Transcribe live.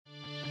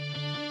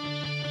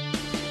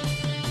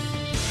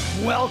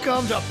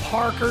Welcome to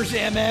Parker's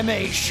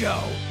MMA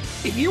Show.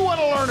 If you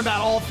want to learn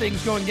about all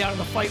things going down in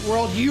the fight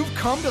world, you've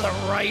come to the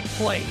right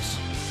place.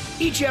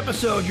 Each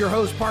episode, your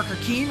host Parker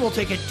Keene will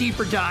take a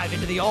deeper dive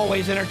into the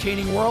always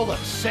entertaining world of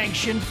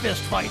sanctioned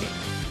fist fighting.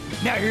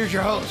 Now here's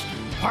your host,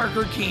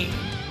 Parker Keene.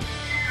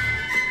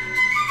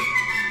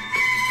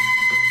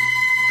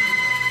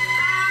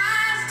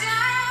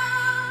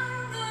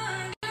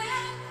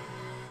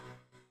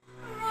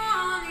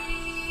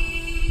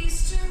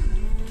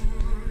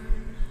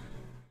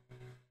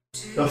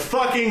 The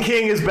fucking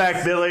king is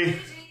back, Billy.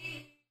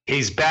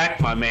 He's back,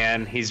 my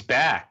man. He's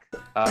back.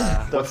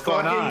 What's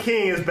going on? The fucking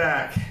king is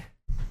back.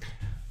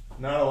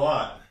 Not a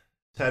lot.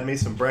 Just had me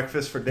some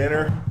breakfast for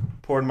dinner.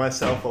 Poured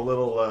myself a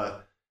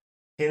little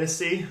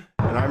Hennessy,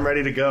 and I'm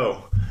ready to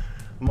go.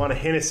 I'm on a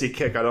Hennessy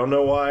kick. I don't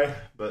know why,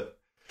 but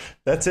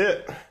that's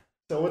it.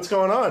 So what's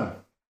going on?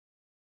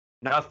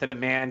 Nothing,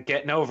 man.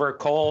 Getting over a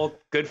cold.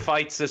 Good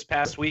fights this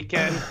past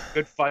weekend.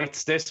 Good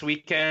fights this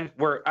weekend.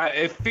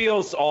 It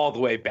feels all the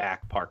way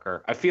back,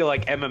 Parker. I feel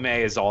like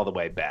MMA is all the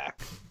way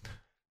back.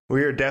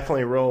 We are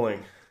definitely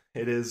rolling.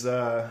 It is.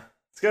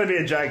 It's going to be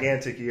a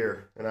gigantic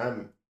year,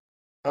 and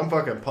I'm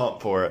fucking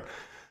pumped for it.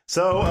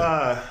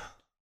 So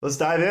let's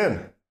dive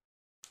in.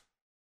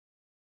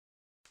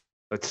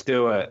 Let's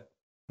do it.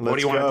 What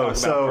do you want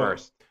to talk about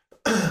first?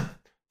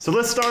 So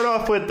let's start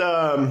off with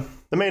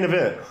the main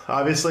event.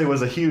 Obviously, it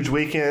was a huge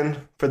weekend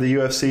for the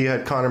UFC.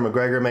 Had Conor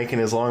McGregor making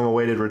his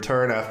long-awaited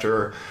return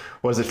after,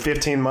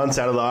 15 months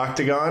out of the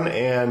octagon,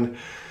 and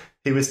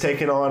he was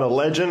taking on a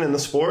legend in the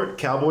sport,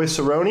 Cowboy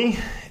Cerrone,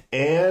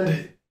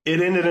 and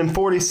it ended in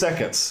 40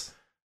 seconds.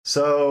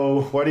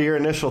 So what are your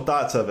initial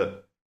thoughts of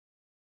it?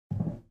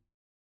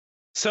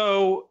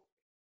 So,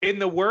 in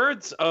the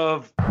words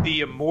of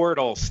the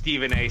immortal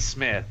Stephen A.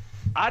 Smith,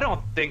 I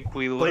don't think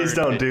we learned Please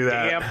don't do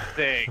that. Damn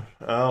thing.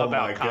 Oh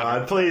about my Conor.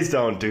 God! Please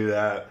don't do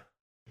that.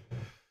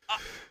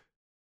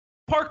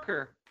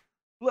 Parker,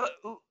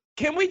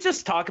 can we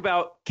just talk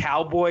about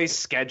Cowboy's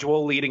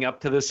schedule leading up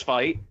to this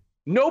fight?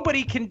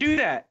 Nobody can do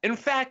that. In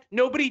fact,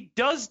 nobody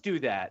does do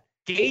that.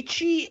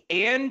 Gaethje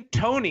and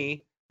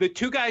Tony, the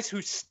two guys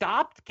who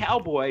stopped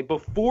Cowboy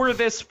before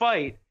this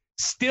fight,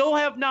 still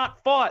have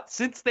not fought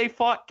since they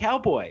fought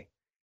Cowboy.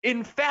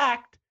 In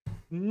fact,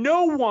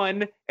 no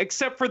one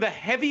except for the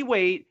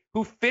heavyweight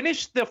who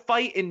finished the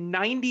fight in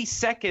 90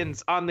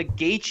 seconds on the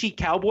Gaethje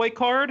Cowboy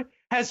card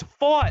has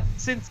fought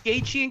since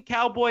Gaethje and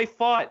Cowboy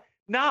fought.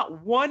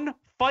 Not one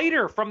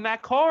fighter from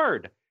that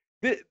card.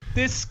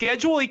 This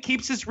schedule he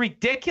keeps is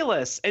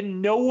ridiculous,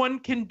 and no one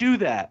can do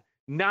that.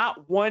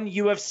 Not one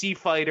UFC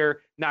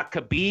fighter, not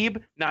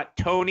Khabib, not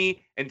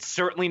Tony, and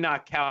certainly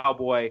not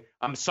Cowboy.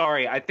 I'm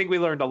sorry. I think we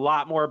learned a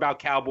lot more about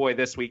Cowboy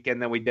this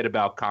weekend than we did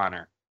about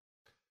Conor.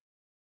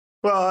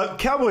 Well,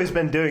 Cowboy's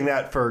been doing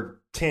that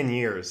for 10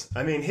 years.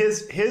 I mean,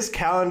 his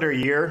calendar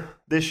year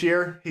this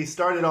year, he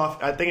started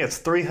off, I think it's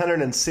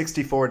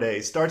 364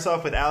 days. Starts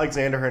off with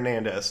Alexander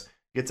Hernandez,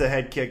 gets a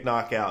head kick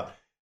knockout.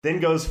 Then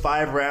goes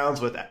 5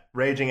 rounds with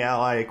Raging Al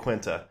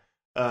Iaquinta,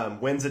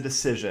 wins a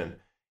decision.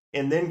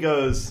 And then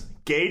goes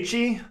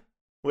Gaethje,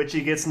 which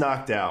he gets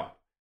knocked out.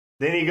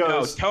 Then he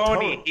goes... No,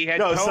 Tony. He had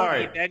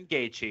Tony, then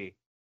Gaethje.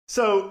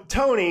 So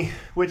Tony,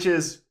 which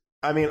is...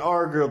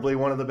 arguably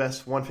one of the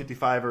best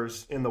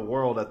 155ers in the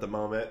world at the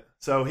moment.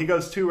 So he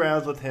goes 2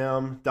 rounds with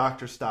him,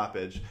 doctor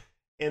stoppage.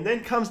 And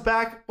then comes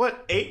back,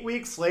 8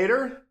 weeks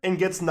later and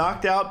gets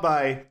knocked out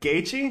by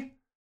Gaethje?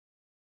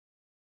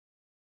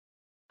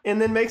 And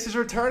then makes his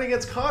return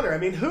against Conor. I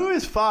mean, who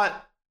has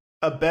fought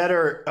a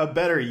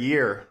better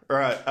year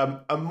or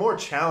a more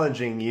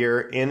challenging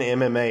year in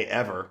MMA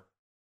ever?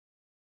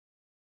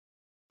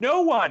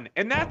 No one.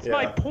 And that's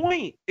my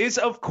point, is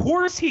of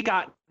course he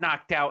got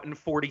knocked out in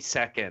 40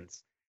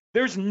 seconds.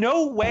 There's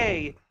no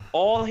way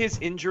all his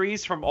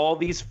injuries from all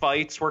these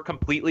fights were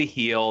completely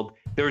healed.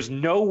 There's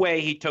no way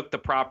he took the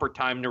proper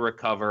time to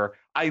recover.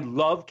 I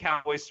love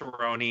Cowboy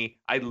Cerrone.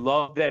 I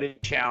love that he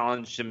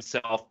challenged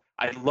himself.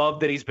 I love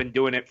that he's been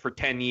doing it for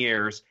 10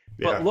 years.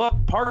 But look,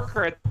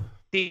 Parker, at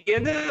the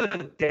end of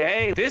the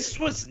day, this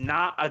was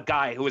not a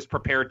guy who was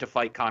prepared to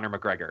fight Conor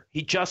McGregor.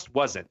 He just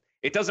wasn't.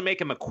 It doesn't make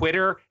him a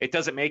quitter. It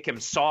doesn't make him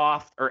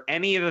soft or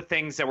any of the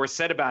things that were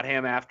said about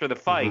him after the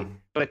fight. Mm-hmm.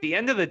 But at the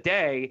end of the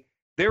day,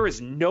 there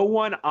is no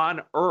one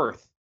on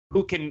earth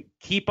who can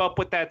keep up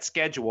with that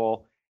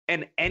schedule.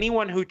 And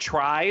anyone who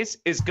tries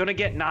is going to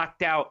get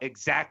knocked out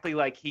exactly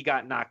like he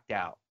got knocked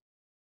out.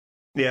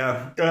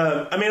 Yeah.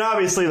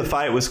 Obviously the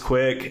fight was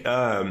quick.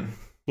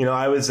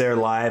 I was there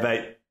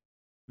live.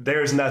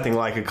 There's nothing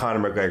like a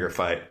Conor McGregor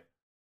fight.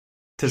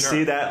 To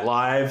see that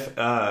live,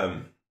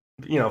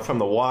 from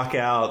the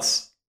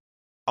walkouts,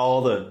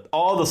 all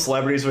the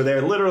celebrities were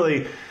there.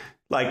 Literally,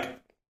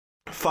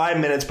 5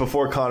 minutes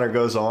before Conor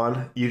goes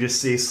on, you just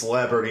see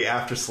celebrity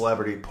after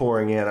celebrity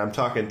pouring in. I'm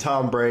talking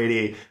Tom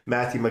Brady,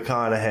 Matthew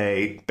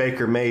McConaughey,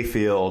 Baker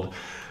Mayfield,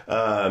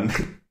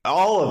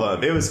 all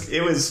of them.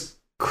 It was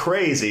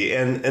crazy,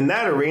 and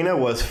that arena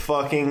was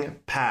fucking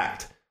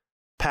packed.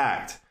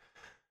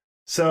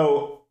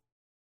 So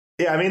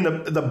Yeah, I mean,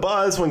 the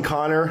buzz when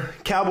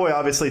Cowboy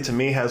obviously to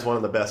me has one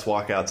of the best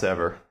walkouts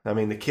ever. I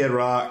mean, the Kid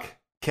Rock,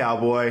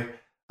 Cowboy,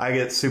 I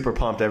get super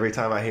pumped every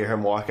time I hear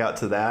him walk out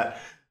to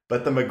that.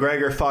 But the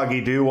McGregor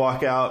Foggy Dew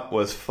walkout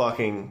was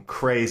fucking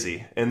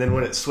crazy. And then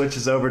when it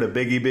switches over to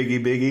Biggie,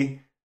 Biggie, Biggie,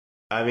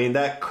 I mean,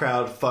 that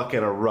crowd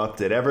fucking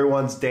erupted.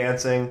 Everyone's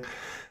dancing.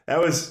 It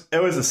was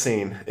a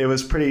scene. It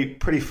was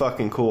pretty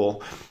fucking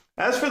cool.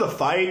 As for the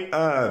fight,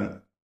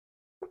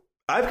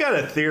 I've got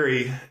a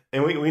theory,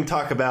 and we can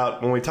talk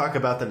about when we talk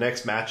about the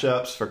next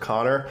matchups for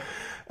Conor.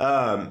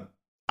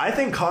 I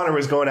think Conor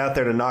was going out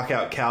there to knock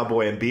out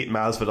Cowboy and beat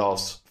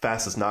Masvidal's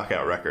fastest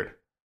knockout record.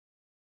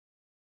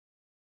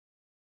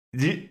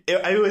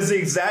 It was the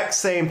exact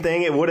same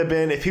thing. It would have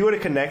been, if he would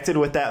have connected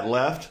with that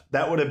left,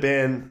 that would have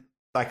been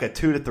like a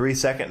 2 to 3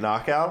 second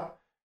knockout.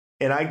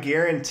 And I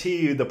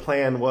guarantee you the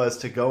plan was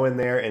to go in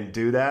there and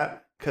do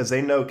that because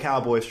they know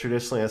Cowboy's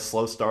traditionally a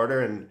slow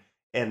starter,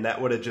 and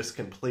that would have just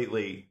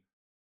completely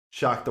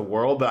shocked the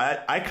world.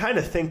 But I kind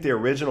of think the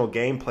original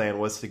game plan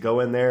was to go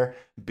in there,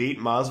 beat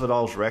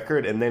Masvidal's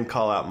record, and then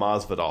call out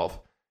Masvidal.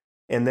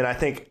 And then I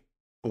think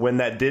when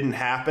that didn't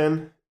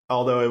happen,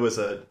 although it was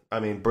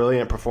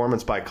brilliant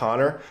performance by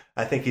Conor,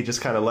 I think he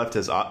just kind of left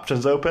his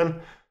options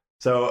open.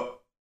 So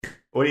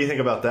what do you think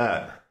about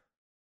that?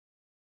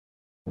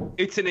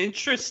 It's an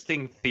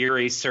interesting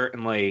theory,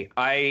 certainly.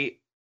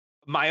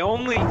 My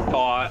only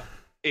thought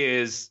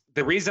is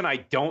the reason I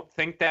don't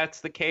think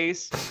that's the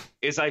case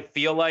is I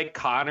feel like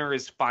Conor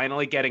is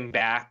finally getting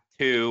back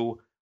to,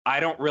 I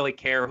don't really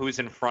care who's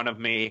in front of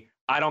me.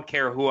 I don't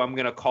care who I'm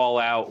going to call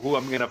out, who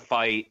I'm going to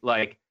fight.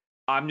 Like,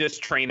 I'm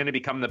just training to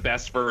become the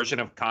best version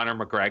of Conor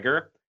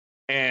McGregor.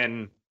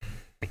 And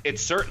it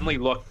certainly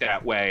looked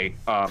that way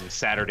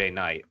Saturday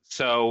night.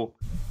 So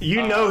he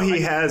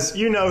has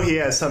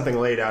something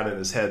laid out in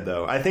his head,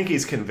 though. I think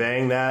he's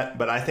conveying that,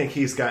 but I think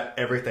he's got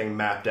everything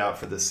mapped out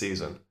for this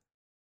season.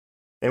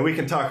 And we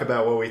can talk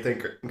about what we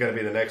think are going to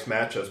be the next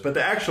matchups. But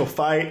the actual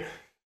fight,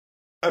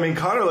 I mean,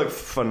 Conor looked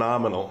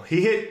phenomenal.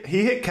 He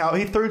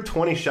threw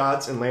 20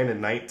 shots and landed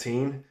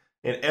 19,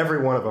 and every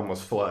one of them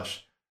was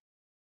flush.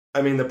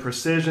 I mean, the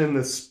precision,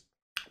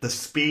 the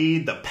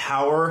speed, the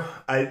power.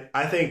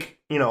 I think,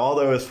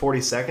 although it was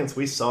 40 seconds,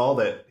 we saw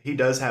that he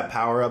does have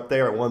power up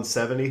there at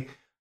 170.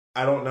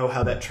 I don't know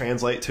how that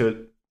translates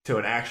to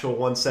an actual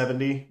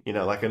 170,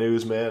 like an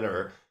Usman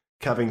or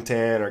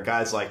Covington or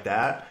guys like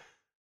that.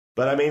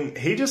 But, I mean,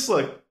 he just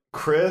looked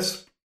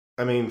crisp.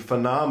 I mean,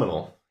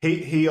 phenomenal.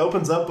 He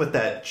opens up with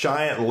that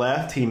giant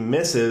left. He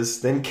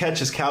misses, then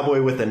catches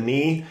Cowboy with a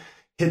knee,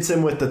 hits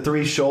him with the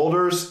 3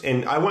 shoulders.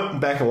 And I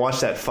went back and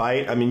watched that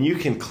fight. I mean, you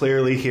can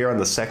clearly hear on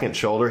the second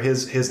shoulder,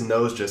 his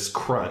nose just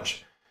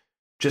crunch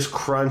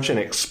and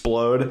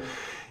explode.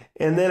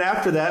 And then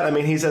after that, I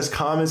mean, he's as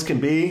calm as can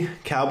be.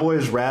 Cowboy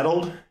is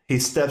rattled. He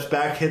steps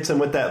back, hits him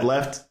with that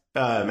left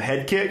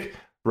head kick,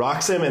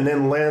 rocks him, and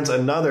then lands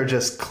another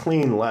just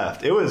clean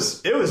left. It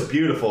was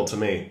beautiful to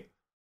me.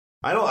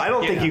 I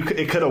don't think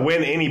it could have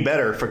went any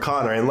better for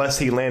Conor unless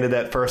he landed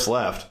that first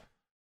left.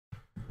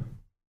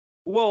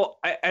 Well,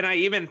 I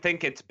even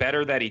think it's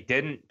better that he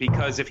didn't,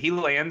 because if he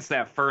lands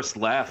that first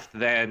left,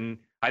 then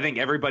I think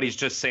everybody's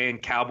just saying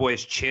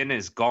Cowboy's chin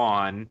is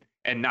gone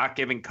and not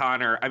giving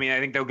Conor. I mean, I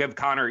think they'll give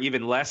Conor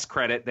even less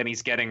credit than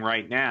he's getting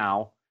right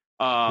now.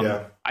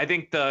 I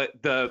think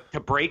the to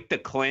break the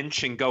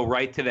clinch and go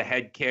right to the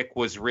head kick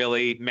was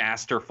really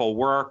masterful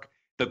work.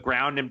 The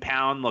ground and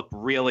pound looked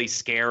really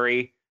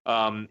scary.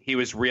 He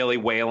was really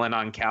wailing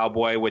on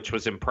Cowboy, which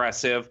was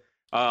impressive.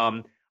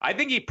 I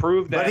think he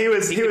proved that. But he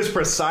was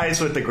precise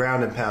with the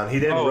ground and pound. He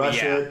didn't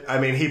rush it. I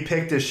mean, he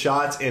picked his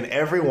shots, and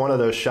every one of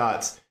those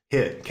shots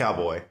hit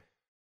Cowboy.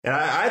 And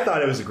I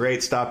thought it was a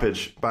great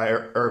stoppage by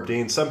Herb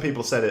Dean. Some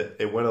people said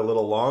it went a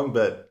little long,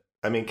 but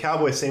I mean,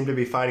 Cowboy seemed to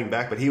be fighting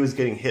back, but he was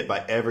getting hit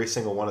by every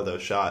single one of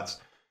those shots.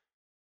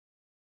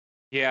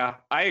 Yeah,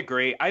 I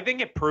agree. I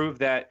think it proved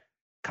that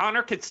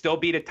Conor could still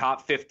beat a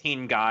top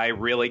 15 guy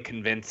really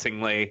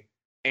convincingly,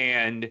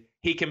 and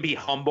he can be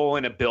humble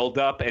in a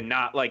buildup and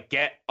not like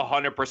get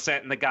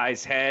 100% in the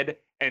guy's head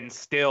and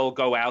still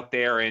go out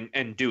there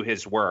and do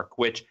his work,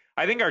 which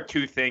I think are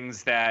two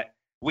things that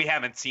we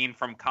haven't seen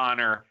from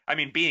Conor. I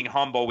mean, being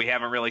humble, we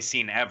haven't really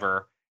seen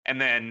ever.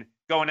 And then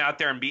going out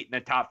there and beating a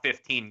top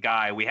 15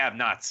 guy, we have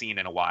not seen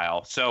in a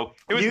while. So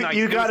it was nice.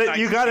 You got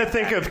to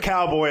think of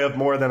Cowboy of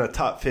more than a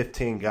top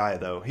 15 guy,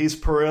 though. He's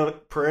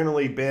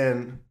perennially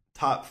been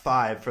top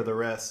 5 for the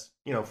rest,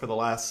 for the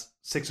last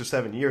 6 or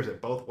 7 years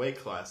at both weight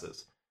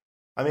classes.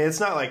 I mean, it's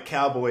not like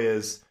Cowboy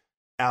is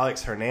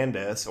Alex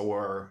Hernandez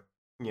or,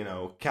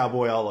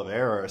 Cowboy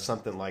Oliveira or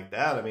something like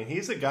that. I mean,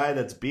 he's a guy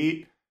that's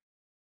beat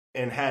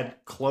and had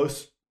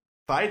close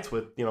fights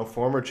with,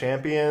 former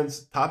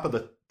champions, top of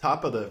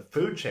the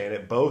food chain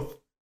at both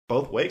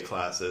weight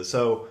classes.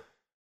 So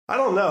I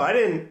don't know. I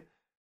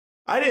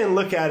didn't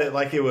look at it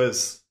like it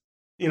was,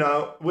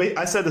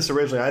 I said this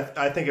originally.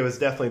 I think it was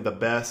definitely the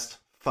best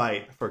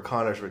fight for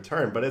Conor's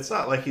return, but it's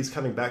not like he's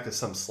coming back to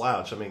some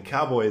slouch. I mean,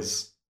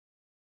 Cowboy's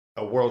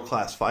a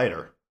world-class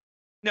fighter.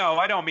 No,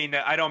 I don't mean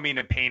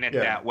to paint it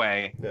that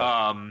way.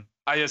 Yeah.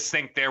 I just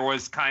think there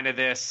was kind of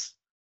this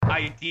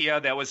idea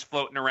that was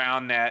floating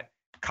around that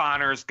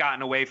Conor's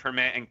gotten away from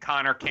it, and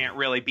Conor can't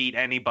really beat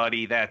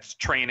anybody that's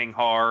training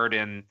hard.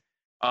 And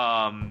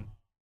I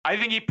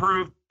think he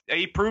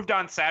proved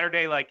on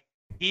Saturday, like,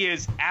 he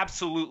is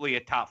absolutely a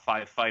top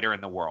 5 fighter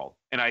in the world.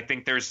 And I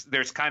think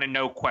there's kind of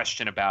no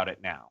question about it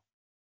now.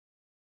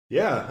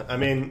 Yeah, I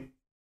mean,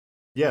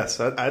 yes,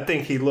 I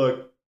think he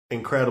looked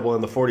incredible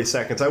in the 40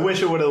 seconds. I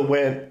wish it would have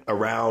went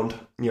around,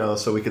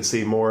 so we could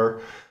see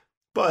more.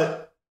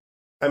 But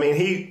I mean,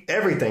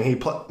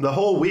 the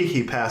whole week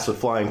he passed with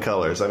flying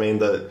colors. I mean,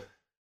 the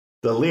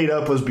lead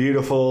up was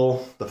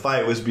beautiful, the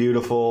fight was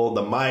beautiful,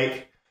 the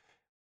mic.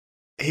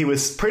 He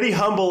was pretty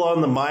humble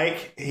on the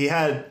mic. He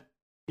had,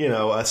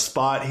 a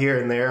spot here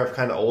and there of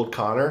kind of old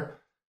Conor,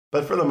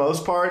 but for the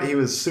most part, he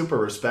was super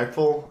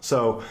respectful.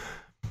 So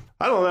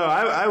I don't know.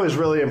 I was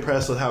really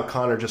impressed with how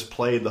Conor just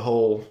played the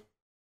whole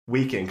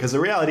weekend, because the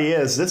reality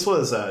is this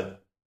was a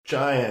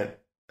giant.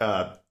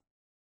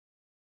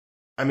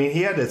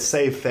 He had to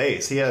save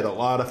face. He had a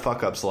lot of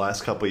fuck ups the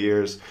last couple of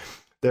years.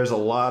 There's a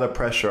lot of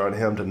pressure on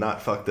him to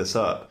not fuck this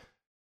up.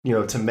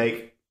 To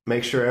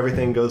make sure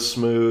everything goes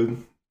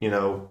smooth.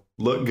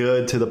 Look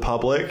good to the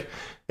public.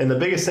 And the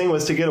biggest thing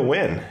was to get a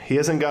win. He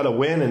hasn't got a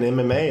win in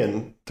MMA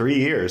in 3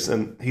 years,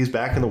 and he's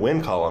back in the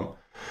win column.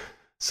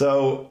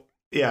 So,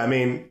 yeah, I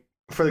mean,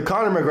 for the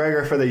Conor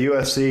McGregor, for the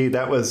UFC,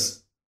 that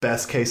was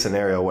best case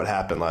scenario what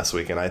happened last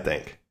weekend, I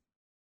think.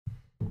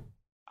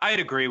 I'd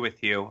agree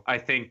with you. I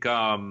think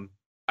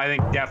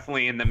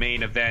definitely in the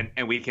main event,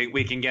 and we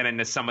can get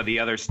into some of the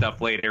other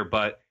stuff later,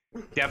 but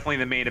definitely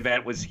the main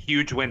event was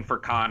huge win for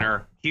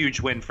Conor, huge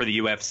win for the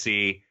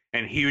UFC,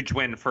 and huge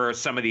win for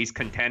some of these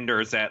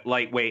contenders at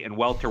lightweight and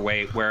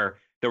welterweight, where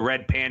the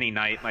red panty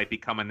night might be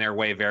coming their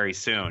way very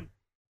soon.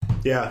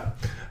 Yeah.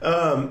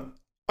 All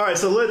right,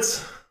 so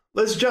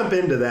let's jump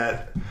into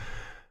that.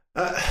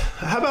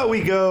 How about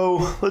we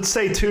go, let's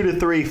say 2 to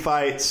 3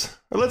 fights,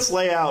 or let's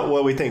lay out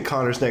what we think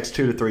Conor's next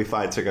 2 to 3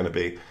 fights are going to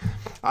be.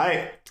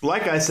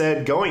 Like I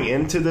said, going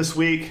into this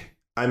week,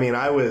 I mean,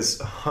 I was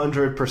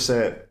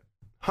 100%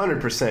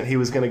 he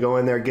was going to go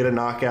in there, get a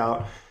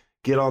knockout,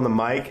 get on the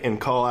mic, and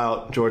call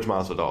out George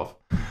Masvidal.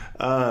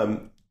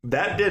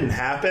 That didn't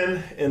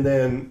happen. And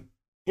then,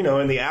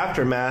 in the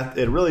aftermath,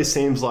 it really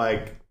seems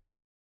like,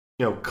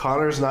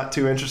 Conor's not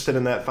too interested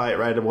in that fight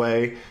right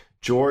away.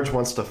 George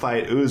wants to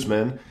fight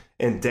Usman,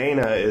 and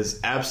Dana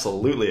is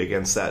absolutely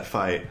against that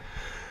fight.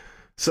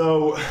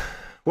 So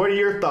what are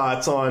your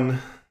thoughts on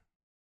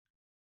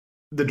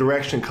the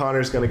direction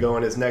Conor's going to go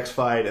in his next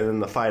fight and then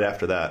the fight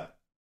after that?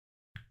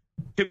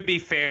 To be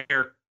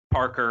fair,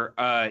 Parker,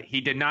 he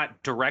did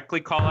not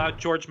directly call out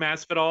George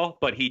Masvidal,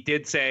 but he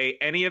did say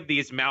any of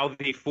these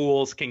mouthy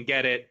fools can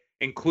get it,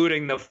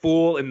 including the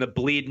fool in the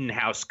bleeding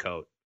house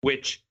coat,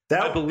 which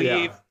I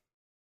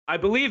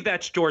believe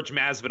that's George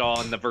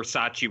Masvidal in the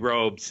Versace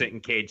robe sitting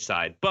cage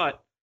side.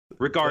 But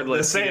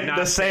regardless,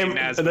 the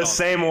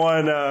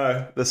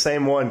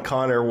same one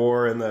Conor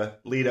wore in the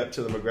lead up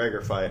to the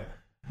McGregor fight.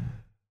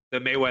 The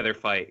Mayweather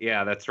fight.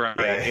 Yeah, that's right.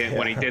 Yeah.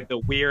 When he did the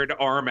weird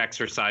arm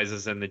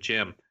exercises in the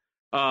gym.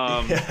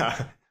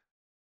 Yeah.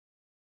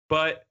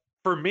 But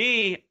for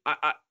me,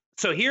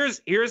 so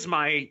here's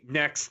my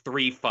next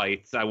 3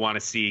 fights I want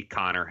to see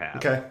Conor have.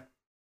 Okay.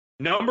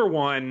 Number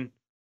 1,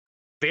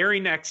 very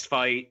next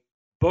fight,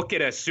 book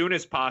it as soon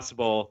as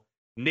possible.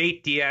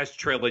 Nate Diaz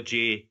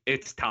trilogy.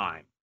 It's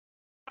time.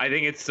 I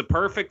think it's the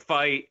perfect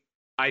fight.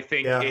 I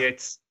think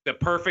it's the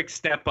perfect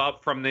step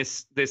up from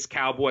this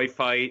Cowboy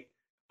fight.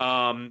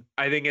 I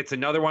think it's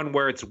another one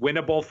where it's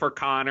winnable for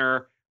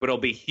Conor, but it'll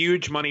be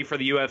huge money for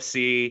the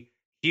UFC,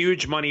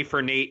 huge money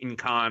for Nate and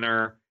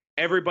Conor.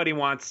 Everybody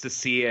wants to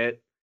see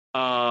it.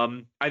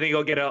 I think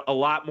he'll get a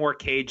lot more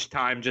cage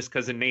time just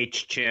because of Nate's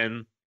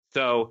chin.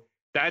 So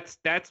that's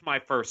my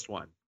first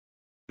one.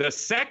 The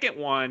second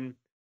one,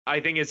 I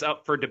think, is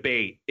up for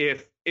debate.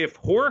 If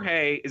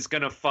Jorge is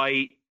going to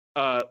fight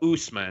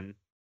Usman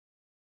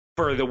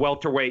for the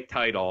welterweight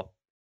title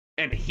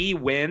and he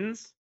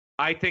wins,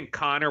 I think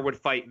Conor would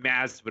fight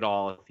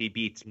Masvidal if he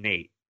beats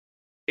Nate.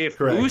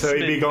 Correct. Usman so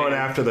he'd be going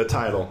after the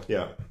title.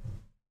 Yeah.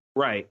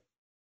 Right.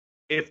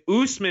 If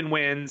Usman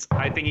wins,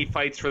 I think he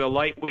fights for the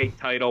lightweight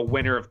title,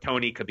 winner of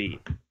Tony Khabib.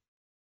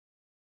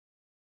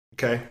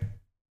 Okay.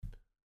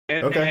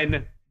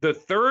 And the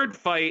third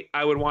fight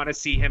I would want to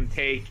see him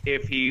take,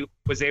 if he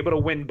was able to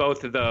win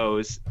both of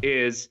those,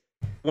 is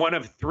one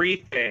of 3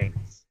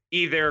 things.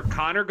 Either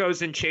Conor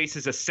goes and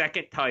chases a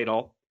second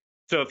title.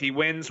 So if he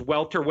wins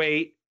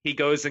welterweight, he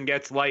goes and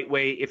gets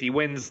lightweight. If he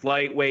wins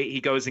lightweight,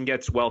 he goes and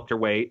gets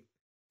welterweight.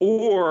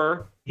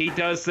 Or he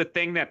does the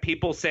thing that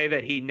people say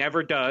that he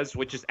never does,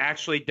 which is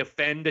actually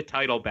defend a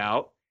title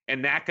bout.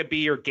 And that could be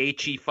your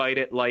Gaethje fight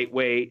at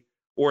lightweight,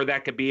 or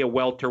that could be a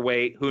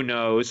welterweight. Who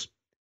knows?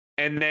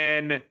 And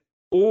then,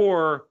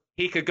 or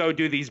he could go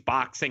do these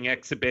boxing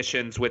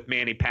exhibitions with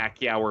Manny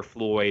Pacquiao or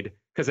Floyd.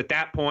 Because at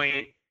that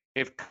point,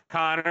 if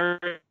Conor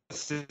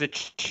is the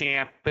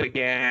champ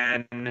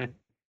again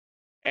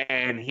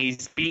and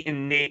he's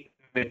beaten Nate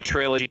the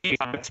trilogy,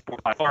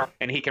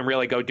 and he can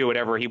really go do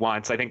whatever he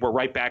wants. I think we're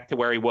right back to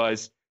where he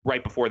was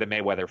right before the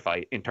Mayweather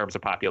fight in terms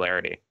of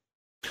popularity.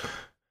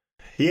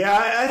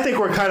 Yeah, I think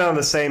we're kind of on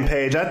the same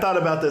page. I thought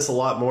about this a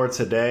lot more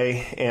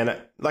today, and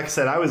like I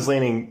said, I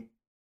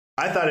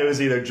thought it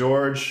was either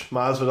George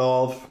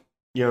Masvidal,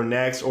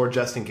 next, or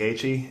Justin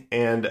Gaethje,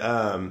 and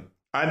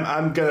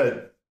I'm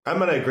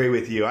gonna agree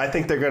with you. I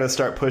think they're gonna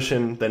start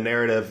pushing the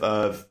narrative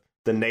of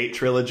the Nate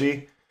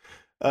trilogy,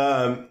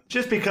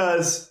 just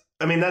because.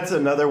 I mean, that's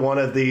another one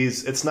of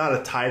these. It's not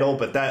a title,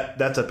 but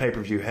that's a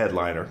pay-per-view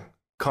headliner.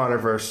 Conor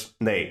versus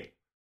Nate,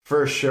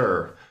 for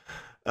sure.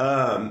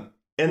 And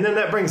then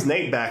that brings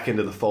Nate back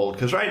into the fold,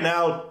 because right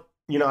now,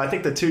 I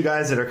think the two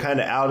guys that are kind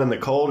of out in the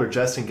cold are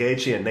Justin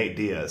Gaethje and Nate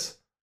Diaz.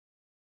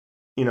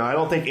 I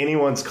don't think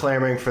anyone's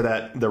clamoring for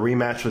the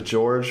rematch with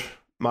George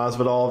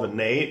Masvidal and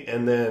Nate.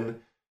 And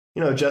then,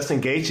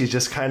 Justin Gaethje's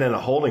just kind of in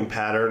a holding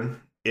pattern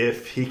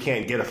if he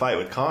can't get a fight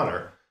with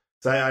Conor.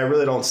 So I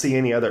really don't see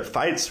any other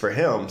fights for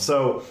him.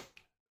 So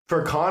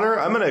for Conor,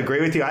 I'm going to agree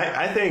with you.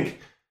 I think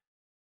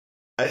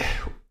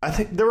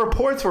the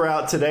reports were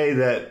out today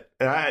that,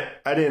 and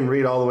I didn't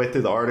read all the way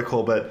through the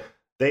article, but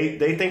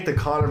they think the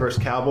Conor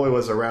versus Cowboy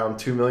was around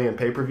 2 million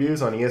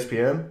pay-per-views on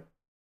ESPN.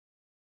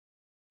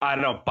 I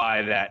don't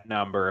buy that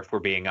number, if we're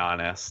being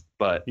honest,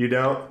 but you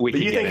don't. But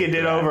you think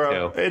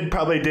it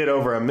probably did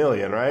over 1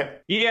 million,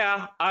 right?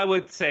 Yeah, I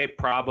would say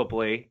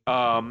probably.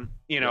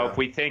 If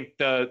we think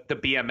the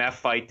BMF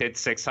fight did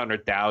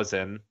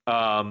 600,000,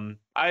 I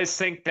just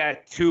think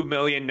that 2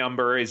 million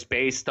number is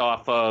based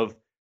off of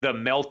the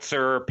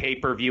Meltzer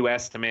pay-per-view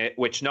estimate,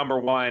 which number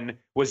one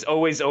was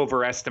always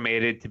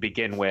overestimated to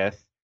begin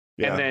with,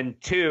 and then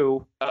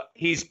two,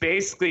 he's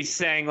basically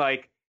saying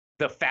like,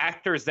 the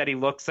factors that he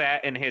looks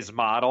at in his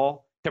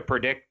model to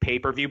predict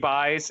pay-per-view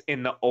buys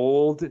in the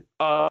old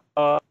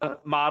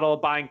model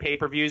of buying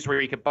pay-per-views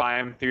where you could buy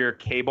them through your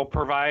cable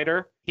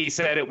provider. He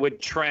said it would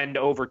trend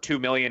over 2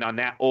 million on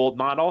that old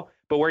model.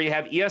 But where you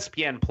have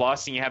ESPN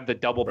Plus and you have the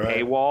double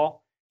paywall,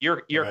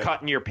 you're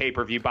cutting your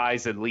pay-per-view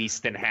buys at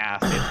least in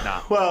half, if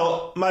not.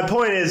 Well, my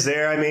point is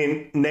there. I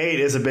mean, Nate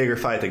is a bigger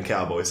fight than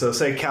Cowboy. So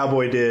say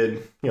Cowboy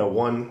did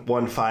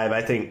 1-5.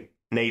 I think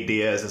Nate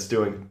Diaz is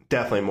doing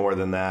definitely more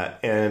than that,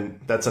 and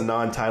that's a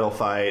non-title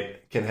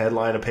fight, can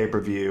headline a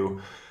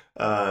pay-per-view.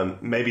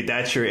 Maybe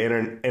that's your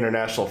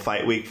international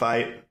fight week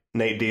fight,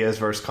 Nate Diaz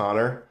versus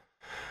Conor.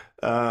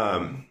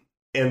 And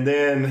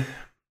then,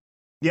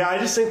 I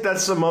just think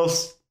that's the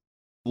most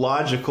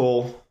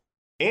logical,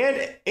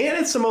 and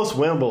it's the most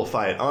winnable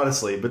fight,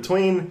 honestly.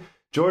 Between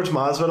George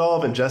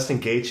Masvidal and Justin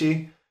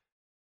Gaethje,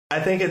 I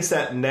think it's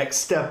that next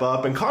step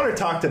up, and Conor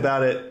talked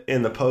about it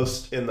in the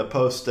post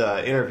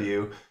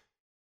interview.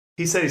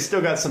 He said he's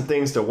still got some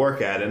things to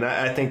work at, and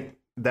I think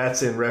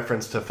that's in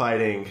reference to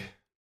fighting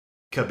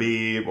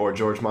Khabib or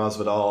George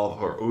Masvidal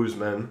or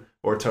Usman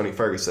or Tony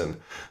Ferguson.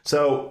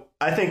 So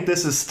I think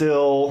this is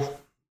still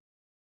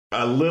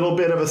a little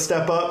bit of a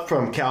step up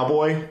from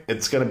Cowboy.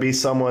 It's going to be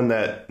someone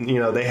that,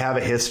 they have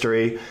a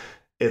history.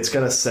 It's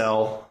going to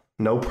sell,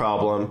 no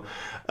problem.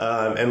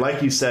 And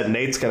like you said,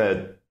 Nate's going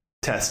to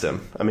test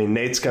him. I mean,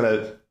 Nate's going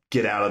to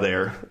get out of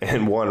there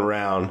in one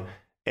round,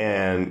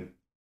 and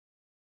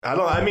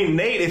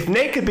Nate, if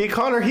Nate could beat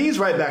Conor, he's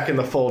right back in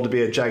the fold to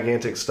be a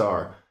gigantic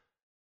star.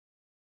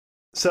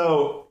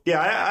 So,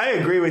 I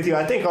agree with you.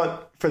 I think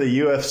for the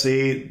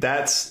UFC,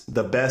 that's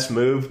the best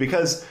move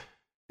because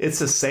it's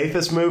the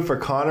safest move for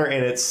Conor,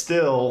 and it's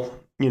still,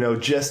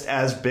 just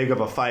as big of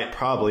a fight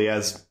probably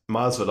as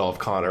Masvidal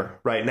Conor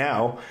right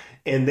now.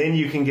 And then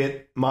you can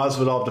get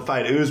Masvidal to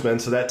fight Usman,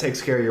 so that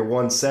takes care of your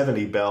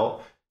 170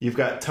 belt. You've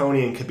got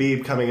Tony and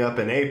Khabib coming up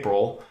in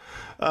April.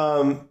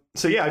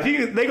 So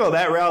if they go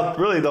that route,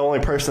 really the only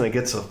person that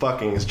gets the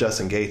fucking is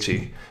Justin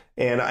Gaethje.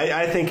 And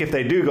I think if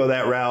they do go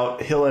that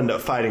route, he'll end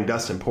up fighting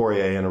Dustin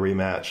Poirier in a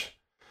rematch.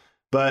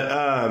 But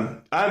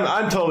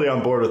I'm totally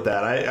on board with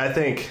that. I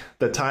think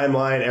the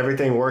timeline,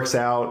 everything works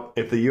out.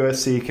 If the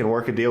UFC can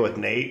work a deal with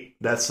Nate,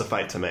 that's the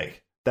fight to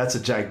make. That's a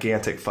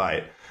gigantic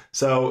fight.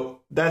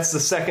 So that's the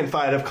second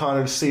fight of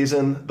Conor's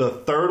season. The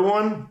third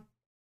one,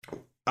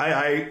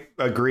 I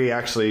agree,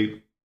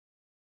 actually.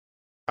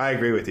 I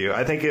agree with you.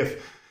 I think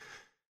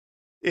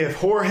if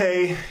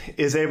Jorge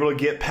is able to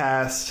get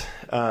past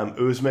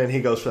Usman,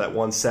 he goes for that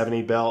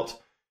 170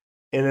 belt.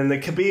 And then the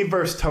Khabib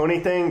versus Tony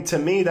thing, to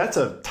me, that's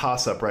a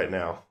toss-up right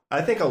now.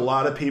 I think a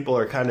lot of people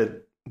are kind of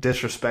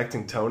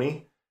disrespecting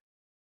Tony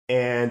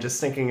and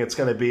just thinking it's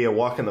going to be a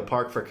walk in the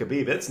park for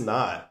Khabib. It's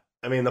not.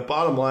 I mean, the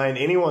bottom line,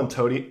 anyone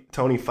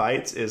Tony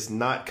fights is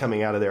not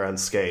coming out of there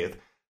unscathed.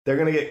 They're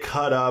going to get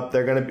cut up.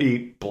 They're going to be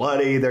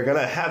bloody. They're going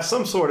to have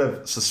some sort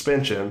of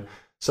suspension.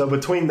 So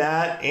between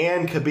that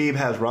and Khabib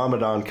has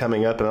Ramadan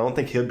coming up, and I don't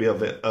think he'll be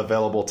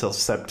available till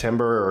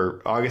September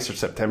or August or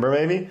September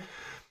maybe.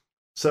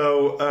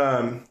 So,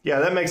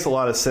 that makes a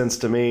lot of sense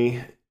to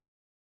me.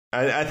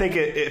 I think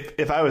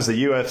if I was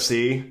the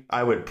UFC,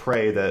 I would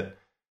pray that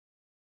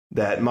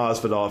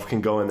Masvidal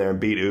can go in there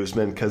and beat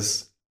Usman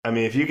because,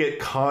 if you get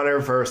Conor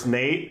versus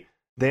Nate,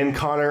 then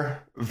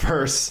Conor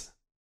versus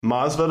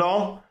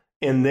Masvidal,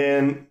 and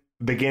then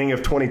beginning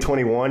of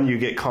 2021, you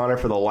get Conor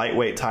for the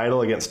lightweight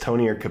title against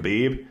Tony or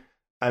Khabib.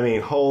 I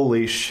mean,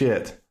 holy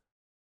shit.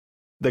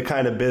 The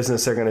kind of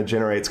business they're going to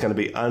generate is going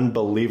to be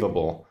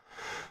unbelievable.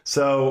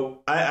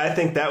 So I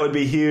think that would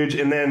be huge.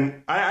 And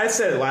then I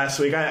said it last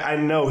week, I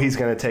know he's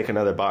going to take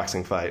another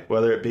boxing fight,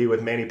 whether it be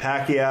with Manny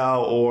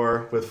Pacquiao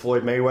or with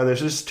Floyd Mayweather.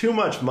 There's just too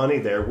much money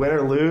there. Win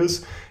or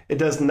lose, it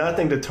does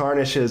nothing to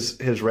tarnish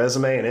his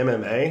resume in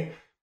MMA.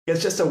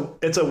 It's just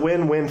it's a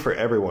win-win for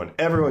everyone.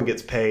 Everyone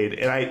gets paid.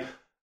 And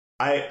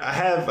I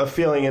have a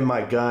feeling in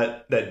my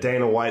gut that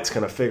Dana White's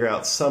going to figure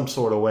out some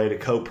sort of way to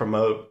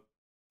co-promote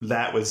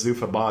that with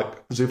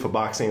Zuffa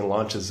Boxing and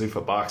launches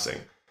Zuffa Boxing.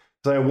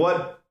 So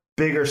what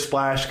bigger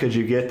splash could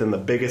you get than the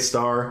biggest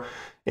star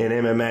in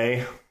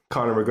MMA,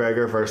 Conor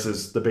McGregor,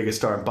 versus the biggest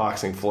star in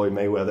boxing, Floyd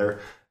Mayweather?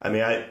 I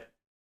mean, I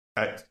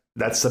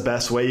that's the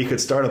best way you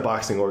could start a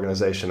boxing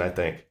organization, I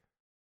think.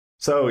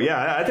 So,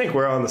 yeah, I think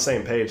we're on the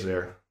same page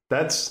there.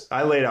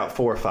 I laid out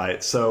 4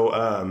 fights.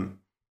 So,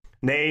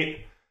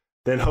 Nate,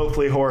 then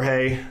hopefully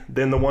Jorge,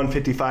 then the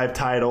 155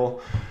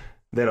 title,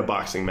 then a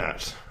boxing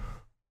match.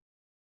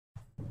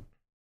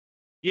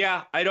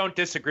 Yeah, I don't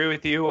disagree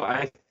with you.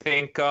 I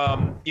think,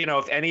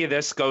 if any of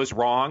this goes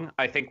wrong,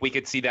 I think we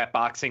could see that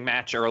boxing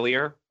match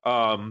earlier,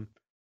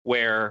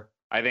 where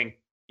I think,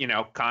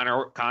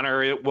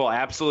 Conor will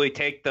absolutely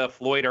take the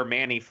Floyd or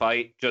Manny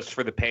fight just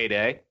for the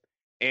payday.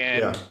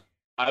 And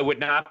I would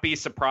not be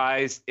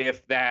surprised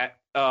if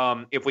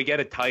if we get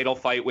a title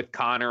fight with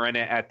Conor in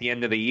it at the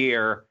end of the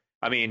year.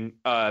 I mean,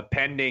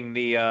 pending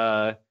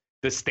the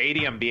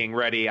stadium being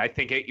ready, I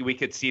think we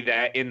could see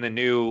that in the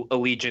new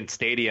Allegiant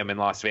Stadium in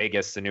Las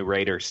Vegas, the new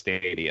Raiders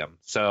Stadium.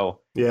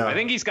 So I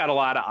think he's got a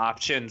lot of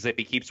options if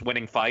he keeps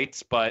winning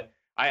fights. But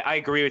I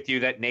agree with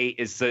you that Nate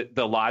is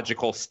the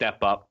logical step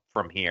up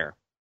from here.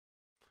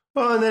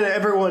 Well, and then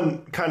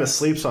everyone kind of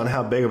sleeps on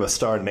how big of a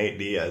star Nate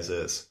Diaz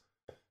is.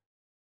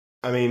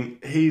 I mean,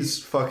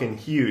 he's fucking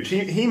huge.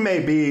 He may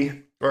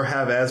be or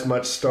have as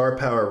much star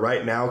power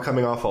right now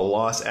coming off a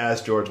loss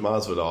as George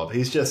Masvidal.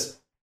 He's just...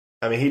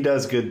 I mean, he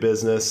does good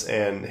business,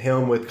 and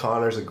him with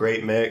Conor's a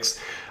great mix.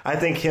 I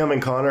think him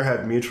and Conor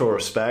have mutual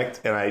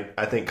respect, and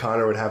I think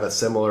Conor would have a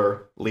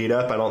similar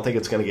lead-up. I don't think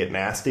it's going to get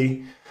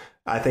nasty.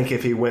 I think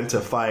if he went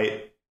to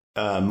fight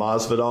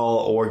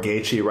Masvidal or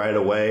Gaethje right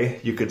away,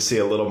 you could see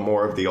a little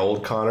more of the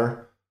old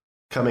Conor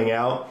coming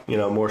out,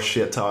 more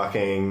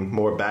shit-talking,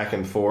 more back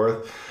and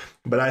forth.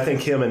 But I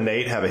think him and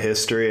Nate have a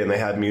history, and they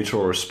have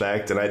mutual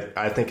respect, and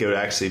I think it would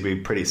actually be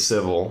pretty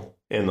civil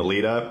in the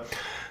lead-up.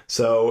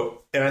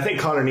 So, and I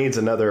think Conor needs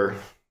another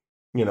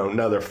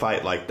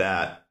fight like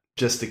that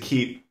just to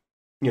keep,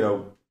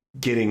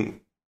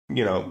 getting,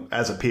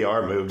 as a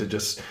PR move to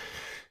just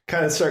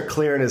kind of start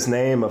clearing his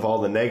name of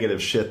all the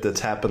negative shit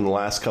that's happened the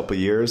last couple of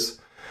years.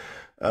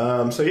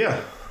 So,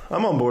 yeah,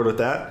 I'm on board with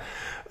that.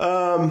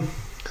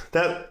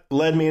 That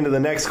led me into the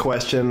next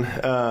question.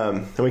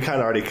 And we kind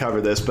of already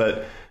covered this,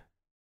 but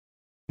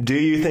do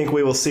you think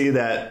we will see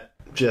that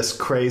just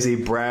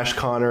crazy brash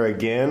Conor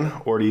again,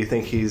 or do you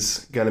think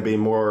he's going to be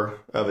more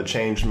of a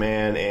changed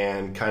man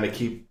and kind of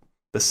keep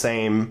the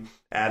same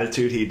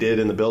attitude he did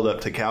in the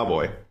build-up to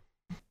Cowboy?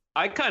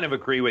 I kind of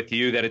agree with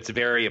you that it's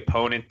very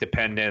opponent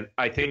dependent.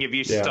 I think if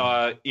you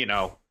saw,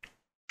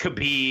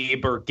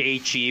 Khabib or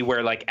Gaethje,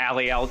 where like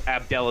Ali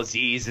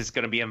Abdelaziz is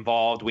going to be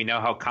involved, we know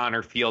how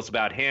Conor feels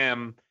about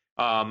him.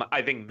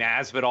 I think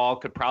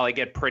Masvidal could probably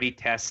get pretty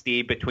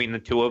testy between the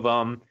two of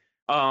them.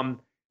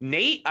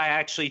 Nate, I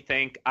actually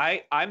think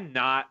I'm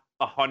not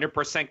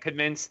 100%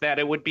 convinced that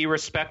it would be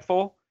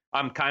respectful.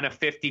 I'm kind of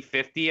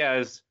 50-50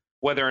 as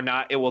whether or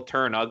not it will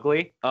turn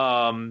ugly.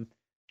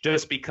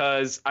 Just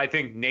because I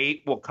think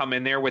Nate will come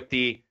in there with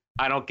the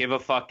I don't give a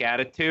fuck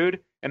attitude.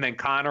 And then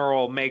Conor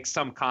will make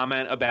some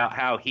comment about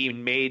how he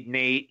made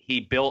Nate, he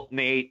built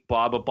Nate,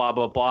 blah, blah, blah,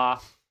 blah, blah.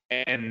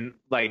 And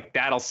like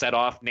that'll set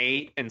off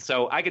Nate. And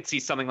so I could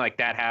see something like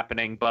that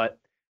happening. But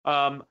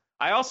I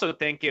also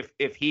think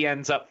if he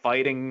ends up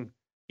fighting,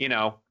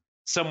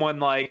 someone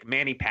like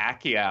Manny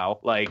Pacquiao,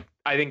 like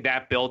I think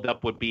that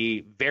buildup would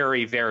be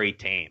very, very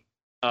tame.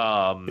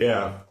 And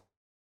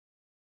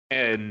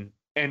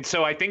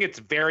so I think it's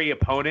very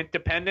opponent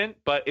dependent,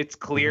 but it's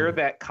clear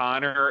that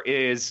Conor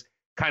is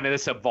kind of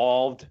this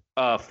evolved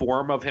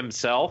form of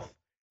himself.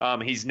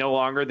 He's no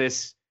longer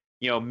this,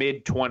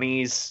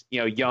 mid-20s,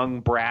 young,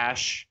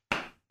 brash,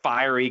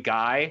 fiery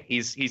guy.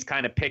 He's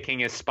kind of picking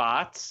his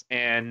spots.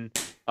 And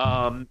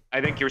I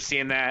think you're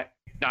seeing that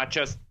not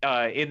just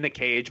in the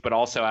cage, but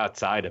also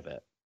outside of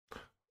it.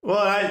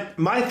 Well,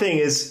 my thing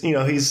is,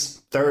 he's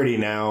 30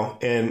 now,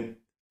 and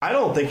I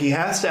don't think he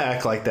has to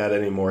act like that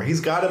anymore.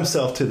 He's got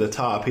himself to the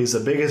top. He's the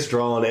biggest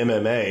draw in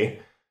MMA.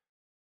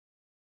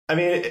 I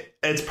mean,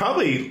 it's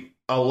probably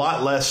a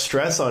lot less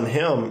stress on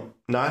him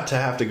not to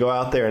have to go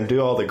out there and do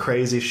all the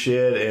crazy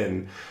shit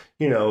and,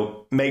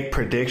 make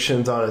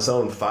predictions on his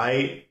own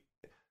fight.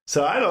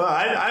 So I don't know.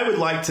 I would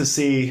like to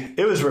see,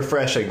 it was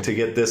refreshing to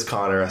get this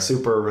Conor, a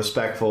super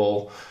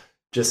respectful,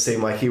 just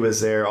seemed like he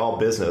was there all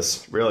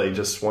business, really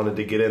just wanted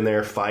to get in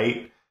there,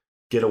 fight,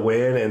 get a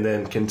win, and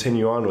then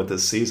continue on with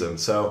this season.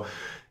 So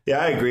Yeah,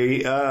 I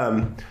agree. All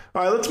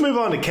right, let's move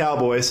on to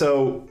Cowboy.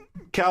 So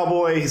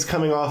Cowboy, he's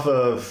coming off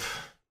of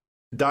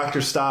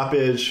doctor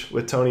stoppage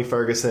with Tony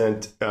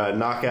Ferguson,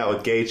 knockout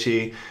with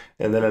Gaethje,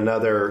 and then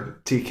another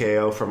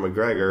TKO from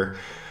McGregor.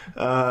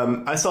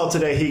 I saw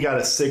today he got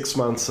a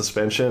 6-month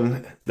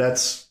suspension.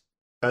 That's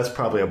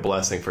probably a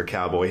blessing for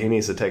Cowboy. He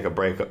needs to take a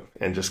break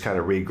and just kind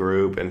of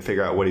regroup and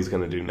figure out what he's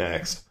going to do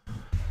next.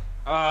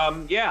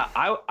 Yeah,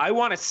 I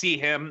want to see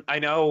him. I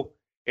know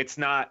it's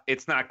not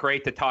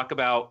great to talk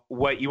about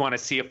what you want to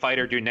see a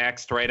fighter do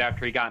next right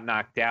after he got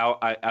knocked out.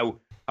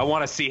 I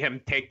want to see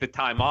him take the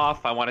time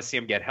off. I want to see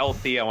him get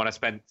healthy. I want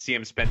to see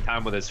him spend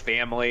time with his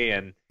family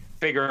and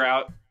figure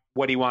out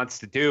what he wants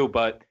to do.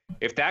 But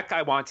if that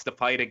guy wants to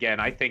fight again,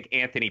 I think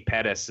Anthony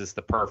Pettis is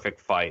the perfect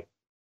fight.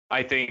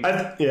 I think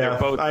they're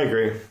both. I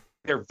agree.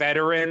 They're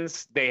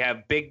veterans. They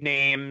have big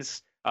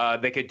names.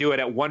 They could do it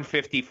at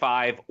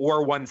 155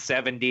 or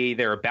 170.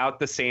 They're about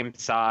the same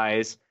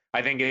size.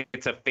 I think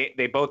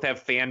they both have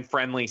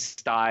fan-friendly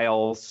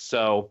styles.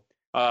 So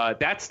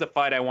that's the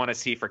fight I want to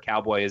see for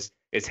Cowboy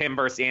is him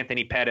versus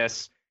Anthony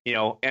Pettis, in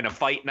a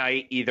fight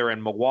night, either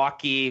in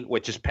Milwaukee,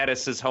 which is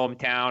Pettis'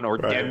 hometown, or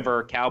right.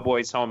 Denver,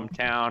 Cowboys'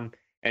 hometown,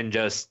 and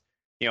just,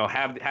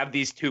 have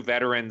these two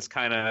veterans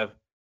kind of,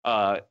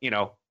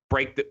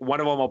 one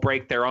of them will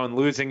break their own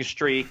losing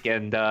streak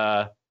and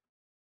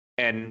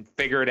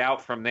figure it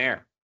out from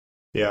there.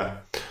 Yeah.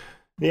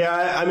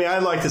 Yeah, I mean,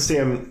 I'd like to see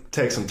him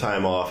take some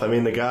time off. I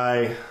mean, the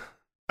guy,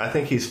 I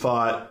think he's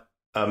fought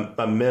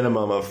a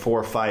minimum of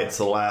 4 fights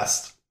the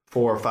last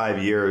 4 or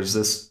 5 years.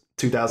 This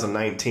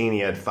 2019, he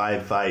had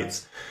 5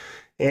 fights.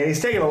 And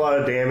he's taking a lot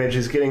of damage.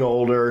 He's getting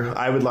older.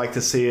 I would like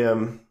to see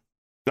him.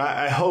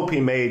 I hope he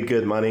made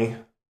good money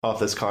off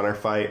this Conor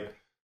fight.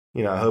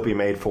 I hope he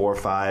made $4 or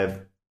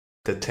 $5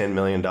 to $10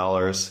 million.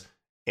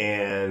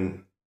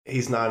 And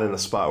he's not in a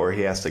spot where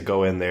he has to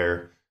go in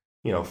there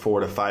 4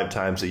 to 5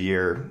 times a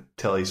year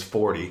till he's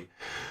 40.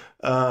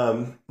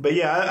 But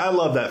yeah, I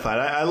love that fight.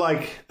 I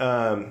like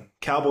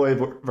Cowboy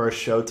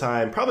versus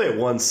Showtime, probably at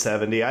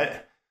 170.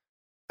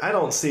 I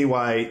don't see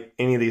why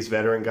any of these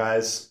veteran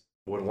guys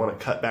would want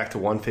to cut back to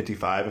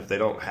 155 if they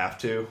don't have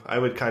to. I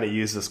would kind of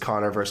use this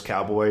Conor versus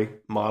Cowboy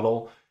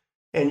model.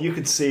 And you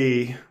could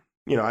see,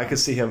 I could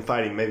see him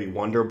fighting maybe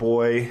Wonder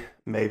Boy,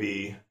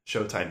 maybe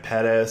Showtime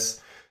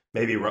Pettis,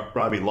 maybe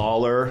Robbie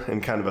Lawler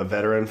in kind of a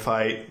veteran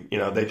fight.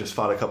 They just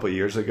fought a couple of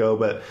years ago.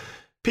 But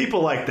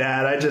people like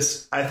that,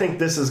 I think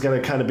this is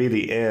going to kind of be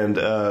the end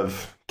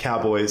of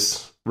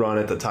Cowboys' run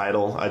at the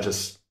title.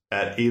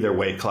 At either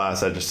weight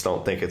class, I just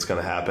don't think it's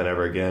going to happen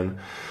ever again.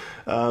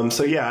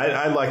 So yeah,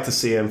 I'd like to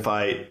see him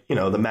fight,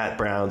 the Matt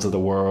Browns of the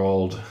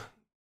world,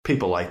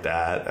 people like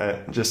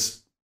that.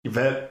 Just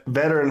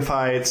veteran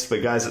fights,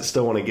 but guys that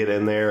still want to get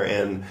in there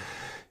and,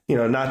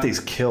 not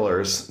these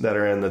killers that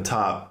are in the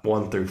top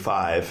 1 through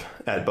 5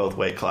 at both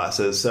weight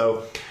classes.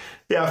 So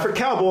yeah, for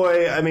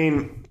Cowboy, I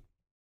mean,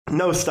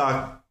 no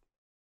stock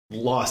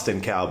lost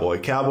in Cowboy.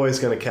 Cowboy's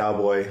going to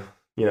Cowboy.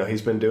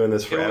 He's been doing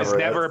this forever. It was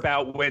never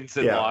about wins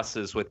and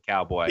losses with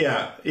Cowboy.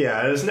 Yeah.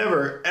 It was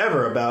never,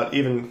 ever about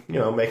even,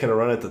 making a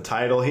run at the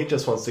title. He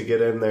just wants to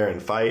get in there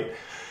and fight.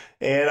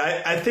 And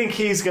I think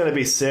he's going to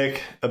be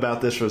sick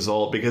about this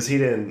result because he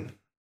didn't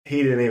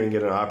even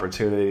get an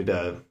opportunity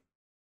to,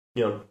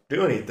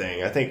 do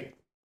anything. I think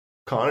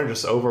Conor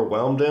just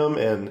overwhelmed him.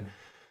 And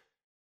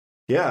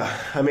yeah,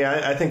 I mean,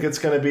 I think it's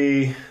going to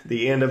be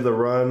the end of the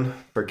run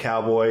for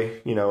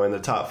Cowboy, in the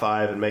top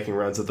 5 and making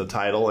runs at the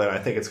title. And I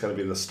think it's going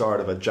to be the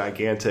start of a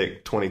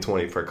gigantic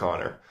 2020 for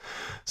Conor.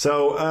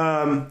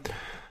 So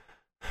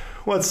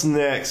what's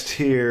next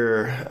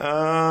here?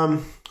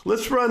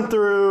 Let's just want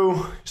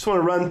to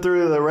run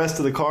through the rest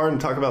of the card and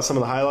talk about some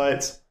of the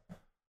highlights.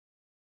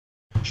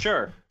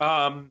 Sure.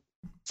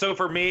 So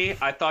for me,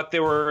 I thought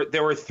there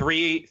were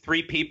three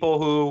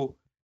people who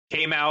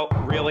came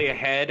out really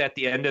ahead at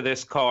the end of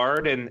this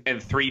card,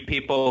 and 3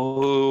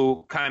 people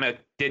who kind of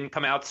didn't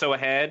come out so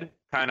ahead,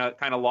 kind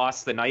of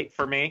lost the night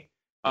for me.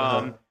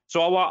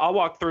 So I'll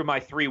walk through my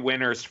 3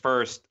 winners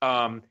first.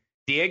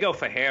 Diego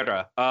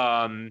Ferreira,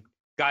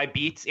 guy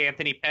beats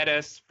Anthony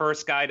Pettis,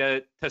 first guy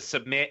to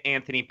submit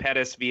Anthony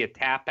Pettis via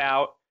tap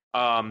out.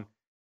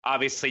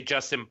 Obviously,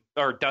 Dustin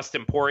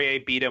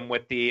Poirier beat him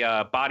with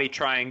the body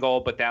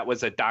triangle, but that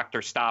was a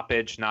doctor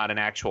stoppage, not an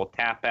actual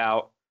tap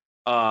out.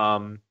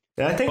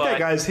 Yeah, I think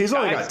he's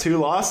only got 2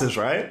 losses,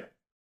 right?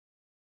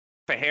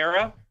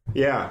 Ferreira?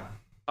 Yeah.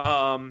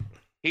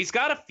 He's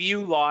got a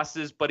few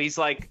losses, but I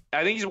think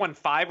he's won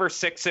 5 or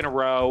 6 in a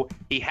row.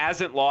 He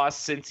hasn't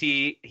lost since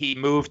he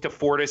moved to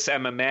Fortis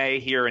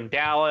MMA here in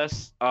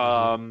Dallas.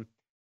 And,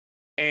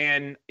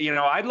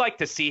 I'd like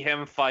to see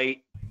him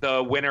fight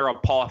the winner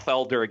of Paul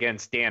Felder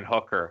against Dan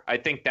Hooker. I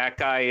think that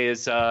guy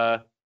is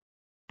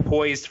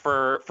poised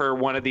for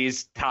one of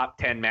these top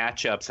 10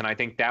 matchups, and I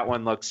think that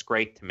one looks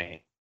great to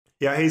me.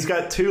 Yeah, he's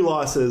got 2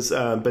 losses.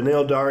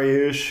 Beneil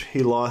Dariush,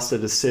 he lost a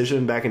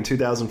decision back in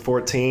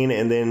 2014,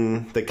 and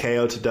then the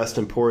KO to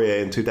Dustin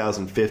Poirier in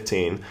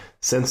 2015.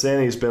 Since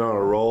then, he's been on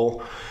a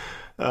roll.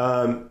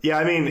 Yeah,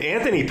 I mean,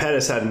 Anthony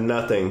Pettis had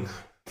nothing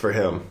for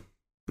him.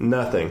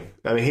 Nothing.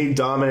 I mean, he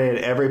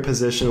dominated every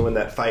position when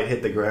that fight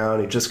hit the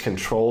ground. He just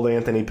controlled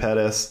Anthony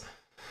Pettis.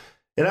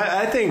 And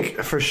I think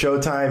for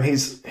Showtime,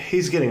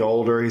 he's getting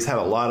older. He's had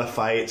a lot of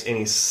fights, and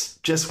he's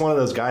just one of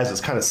those guys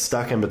that's kind of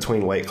stuck in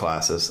between weight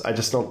classes. I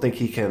just don't think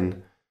he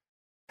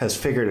has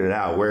figured it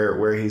out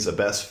where he's the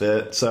best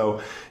fit.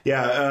 So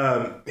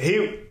yeah,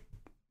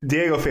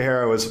 Diego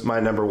Ferreira was my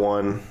number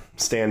one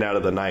standout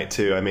of the night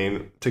too. I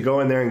mean, to go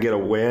in there and get a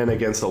win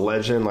against a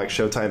legend like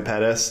Showtime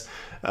Pettis,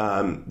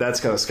 that's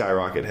going to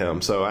skyrocket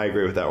him. So I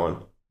agree with that one.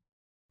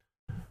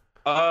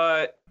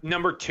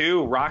 Number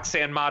 2,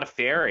 Roxanne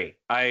Modafferi.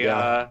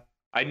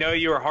 I know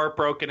you were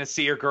heartbroken to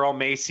see your girl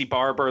Maycee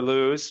Barber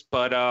lose,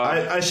 but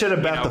I should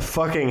have bet the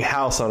fucking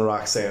house on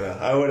Roxana.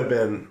 I would have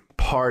been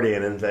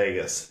partying in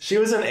Vegas. She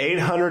was an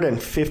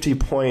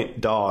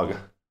 850-point dog.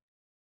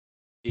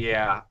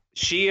 Yeah.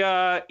 She,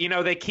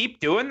 they keep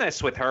doing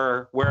this with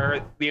her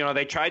where,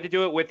 they tried to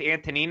do it with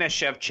Antonina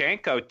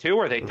Shevchenko too,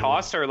 where they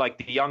toss her like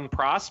the young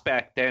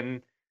prospect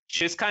and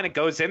she just kind of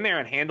goes in there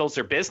and handles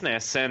her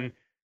business. And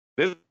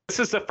this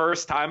is the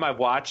first time I've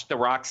watched the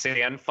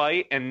Roxanne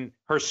fight, and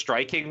her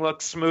striking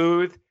looks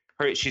smooth.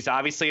 She's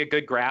obviously a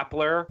good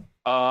grappler.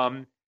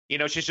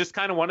 She's just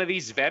kind of one of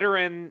these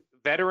veteran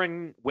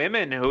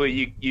women who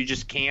you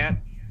just can't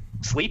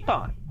sleep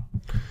on.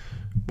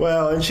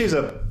 Well, and she's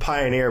a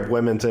pioneer of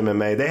women's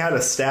MMA. They had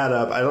a stat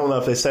up. I don't know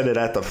if they said it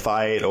at the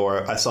fight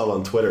or I saw it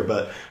on Twitter,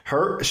 but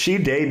she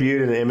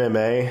debuted in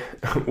MMA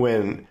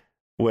when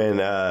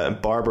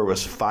Barber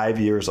was 5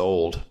 years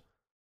old.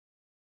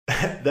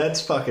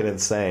 That's fucking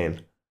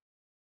insane.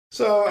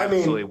 So, I mean,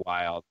 absolutely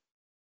wild.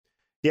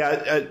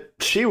 Yeah,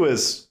 she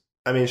was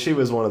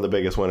one of the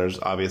biggest winners,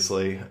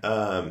 obviously.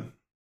 I'd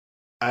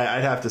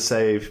have to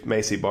say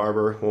Maycee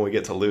Barber, when we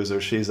get to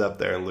losers, she's up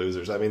there in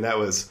losers. I mean, that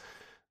was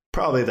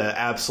probably the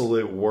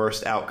absolute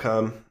worst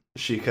outcome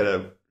she could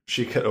have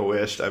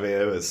wished. I mean,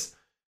 it was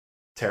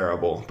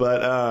terrible.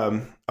 But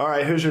all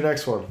right, who's your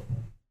next one?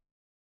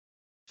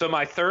 So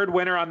my third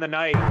winner on the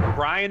night,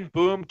 Brian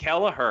Boom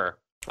Kelleher.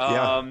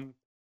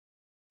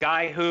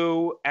 Guy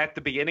who at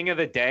the beginning of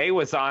the day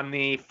was on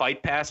the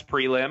Fight Pass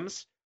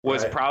prelims,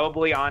 was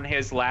probably on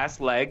his last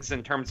legs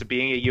in terms of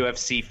being a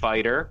UFC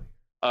fighter.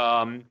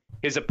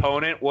 His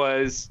opponent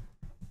was,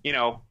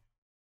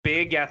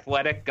 big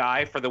athletic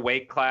guy for the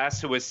weight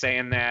class who was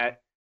saying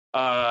that,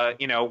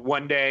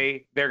 one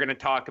day they're going to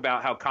talk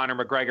about how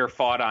Conor McGregor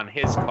fought on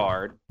his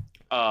card.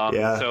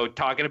 So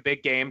talking a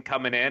big game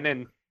coming in,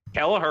 and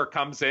Kelleher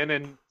comes in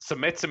and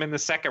submits him in the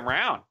second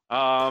round.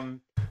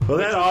 Well,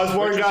 that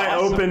Osborne guy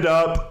opened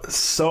up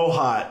so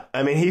hot.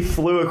 I mean, he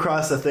flew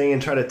across the thing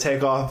and tried to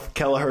take off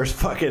Kelleher's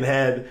fucking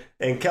head.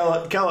 And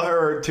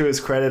Kelleher, to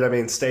his credit, I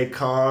mean, stayed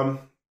calm,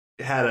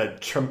 had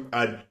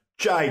a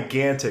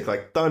gigantic,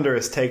 like,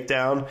 thunderous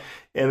takedown,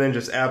 and then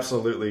just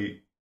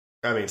absolutely,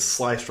 I mean,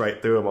 sliced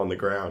right through him on the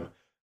ground.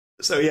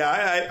 So,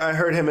 yeah, I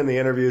heard him in the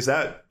interviews.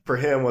 That, for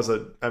him,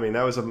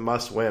 that was a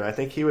must-win. I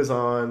think he was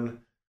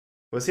on...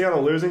 Was he on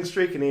a losing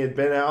streak and he had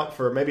been out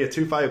for maybe a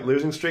 2-fight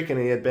losing streak and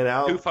he had been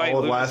out all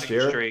of last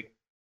year? Streak.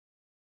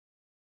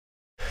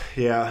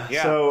 Yeah.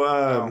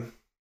 So,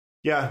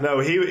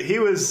 he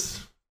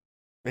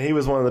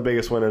was one of the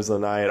biggest winners of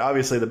the night.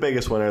 Obviously, the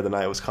biggest winner of the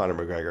night was Conor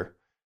McGregor,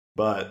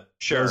 but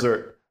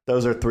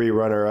those are three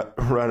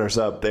runners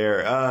up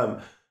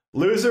there.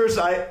 Losers,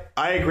 I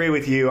agree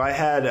with you. I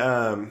had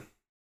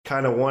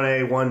kind of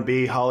 1A,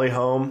 1B. Holly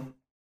Holm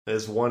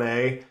is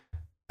 1A.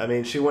 I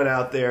mean, she went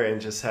out there and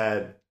just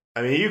had.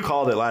 I mean, you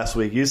called it last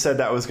week. You said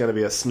that was going to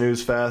be a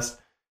snooze fest,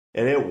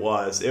 and it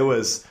was. It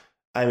was,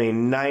 I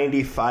mean,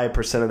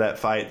 95% of that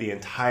fight, the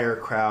entire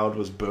crowd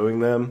was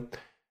booing them.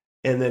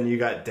 And then you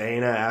got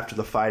Dana after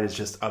the fight is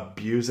just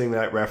abusing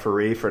that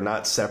referee for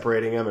not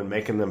separating them and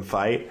making them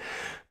fight.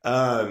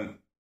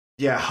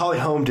 Holly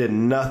Holm did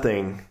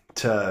nothing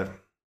to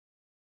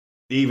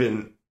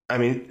even, I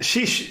mean,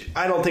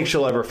 I don't think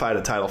she'll ever fight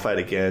a title fight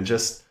again.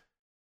 Just,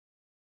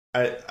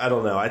 I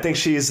don't know. I think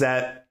she's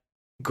that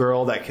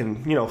girl that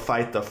can,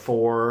 fight the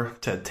 4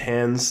 to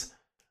 10s,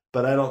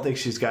 but I don't think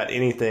she's got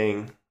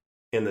anything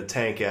in the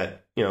tank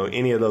at,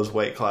 any of those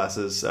weight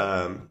classes,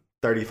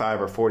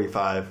 35 or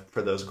 45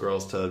 for those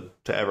girls to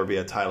ever be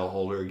a title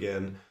holder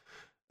again.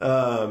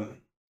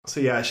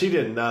 She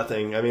did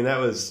nothing. I mean, that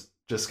was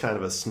just kind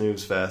of a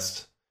snooze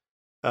fest.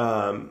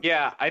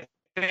 I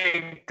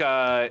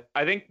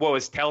think what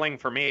was telling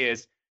for me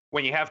is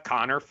when you have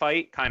Conor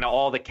fight, kind of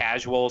all the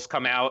casuals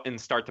come out and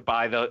start to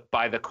buy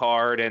the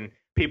card, and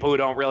people who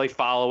don't really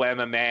follow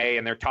MMA,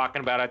 and they're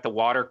talking about it at the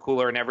water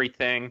cooler and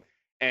everything.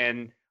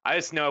 And I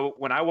just know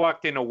when I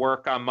walked into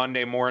work on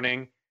Monday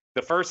morning,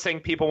 the first thing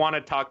people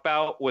wanted to talk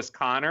about was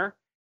Conor.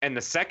 And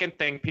the second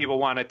thing people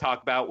wanted to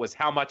talk about was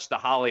how much the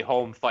Holly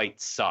Holm fight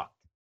sucked.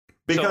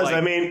 Because,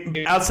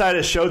 outside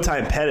of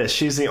Showtime Pettis,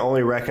 she's the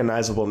only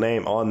recognizable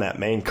name on that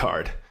main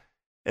card.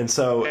 And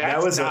so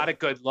that was not a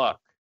good look.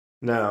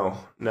 No,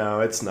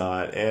 it's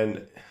not.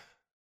 And,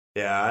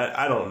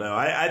 I don't know.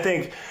 I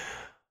think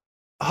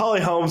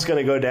Holly Holm's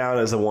going to go down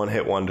as a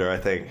one-hit wonder, I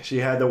think. She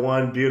had the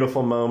one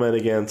beautiful moment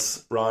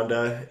against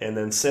Ronda, and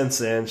then since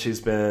then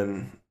she's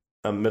been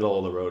a middle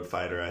of the road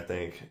fighter, I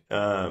think.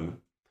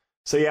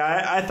 So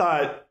yeah, I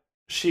thought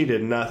she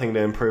did nothing to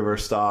improve her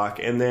stock.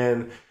 And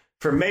then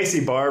for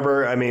Maycee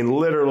Barber, I mean,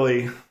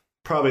 literally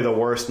probably the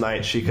worst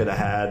night she could have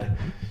had.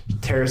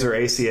 Tears her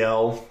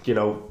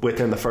ACL,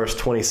 within the first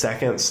 20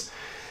 seconds,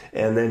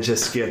 and then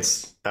just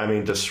gets,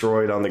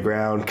 destroyed on the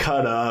ground,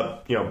 cut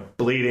up,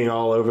 bleeding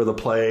all over the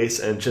place,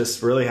 and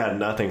just really had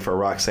nothing for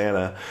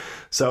Roxana.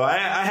 So I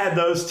had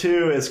those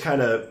two as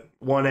kind of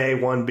 1A,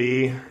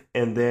 1B,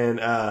 and then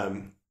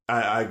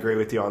I agree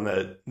with you on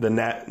the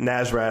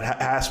Nasrat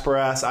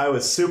Haqparast. I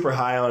was super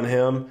high on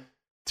him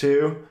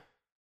too,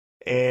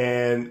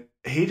 and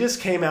he just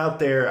came out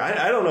there.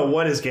 I don't know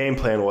what his game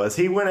plan was.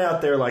 He went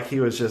out there like he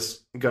was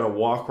just going to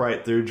walk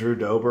right through Drew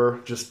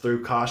Dober, just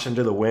threw caution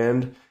to the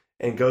wind,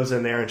 and goes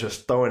in there and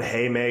just throwing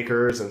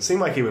haymakers, and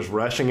seemed like he was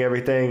rushing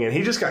everything, and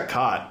he just got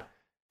caught.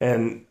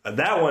 And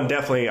that one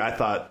definitely, I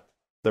thought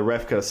the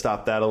ref could have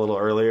stopped that a little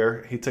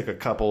earlier. He took a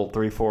couple,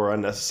 3-4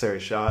 unnecessary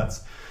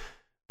shots.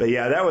 But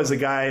yeah, that was a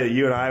guy that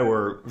you and I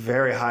were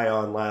very high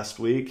on last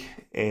week,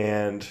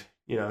 and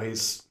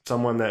he's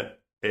someone that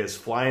is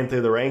flying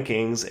through the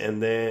rankings,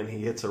 and then he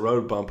hits a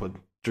road bump with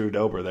Drew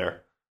Dober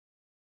there.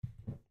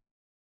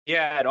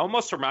 Yeah, it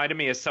almost reminded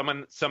me of some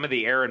of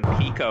the Aaron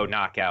Pico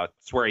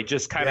knockouts where he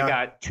just kind of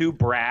got too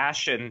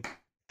brash and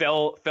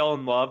fell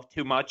in love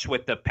too much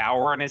with the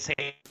power in his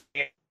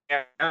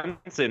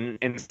hands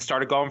and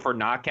started going for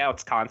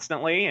knockouts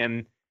constantly,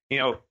 and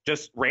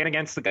just ran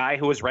against the guy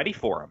who was ready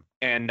for him.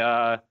 And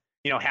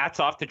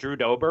hats off to Drew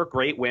Dober,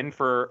 great win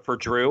for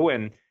Drew,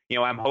 and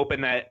I'm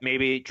hoping that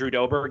maybe Drew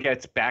Dober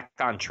gets back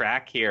on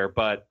track here,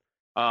 but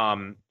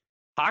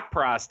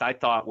Haqparast I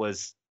thought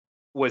was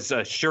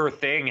a sure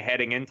thing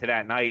heading into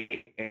that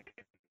night.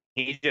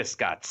 He just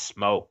got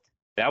smoked.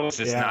 That was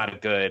just not a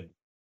good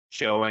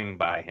showing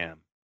by him.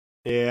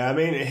 Yeah,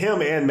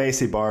 him and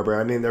Maycee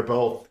Barber, they're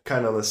both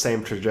kind of on the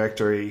same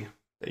trajectory,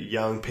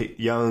 young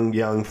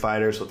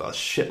fighters with a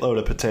shitload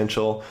of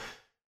potential.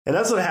 And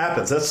that's what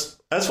happens.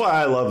 That's why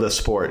I love this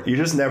sport. You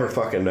just never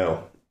fucking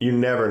know. You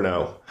never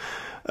know.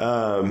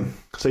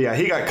 So yeah,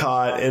 he got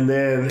caught. And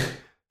then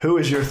who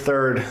was your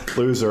third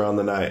loser on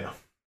the night?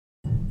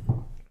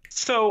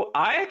 So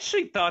I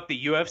actually thought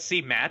the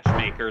UFC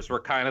matchmakers were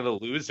kind of the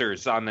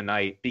losers on the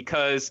night,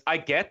 because I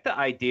get the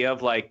idea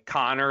of like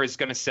Conor is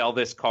going to sell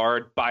this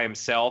card by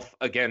himself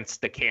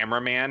against the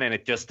cameraman, and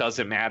it just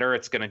doesn't matter.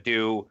 It's going to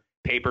do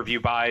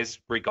pay-per-view buys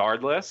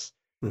regardless.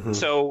 Mm-hmm.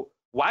 So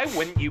why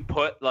wouldn't you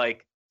put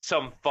like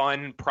some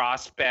fun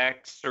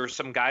prospects or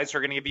some guys who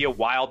are going to give you a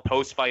wild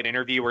post-fight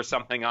interview or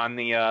something on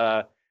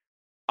the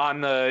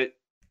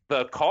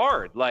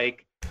card?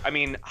 Like,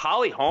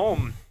 Holly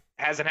Holm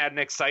hasn't had an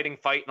exciting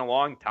fight in a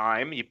long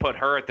time. You put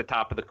her at the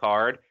top of the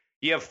card.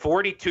 You have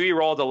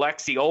 42-year-old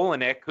Alexei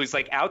Olenek, who's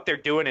like out there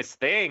doing his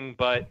thing,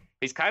 but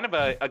he's kind of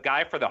a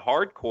guy for the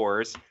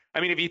hardcores.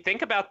 If you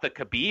think about the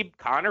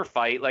Khabib-Conor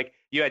fight, like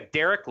you had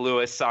Derek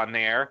Lewis on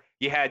there.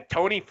 You had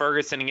Tony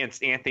Ferguson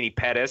against Anthony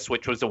Pettis,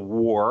 which was a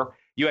war.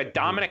 You had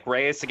Dominic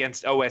Reyes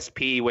against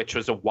OSP, which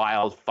was a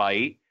wild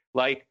fight.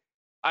 Like,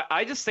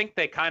 I just think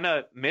they kind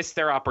of missed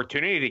their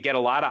opportunity to get a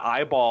lot of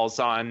eyeballs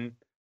on,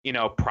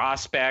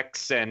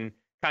 prospects and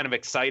kind of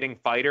exciting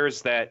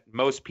fighters that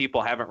most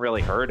people haven't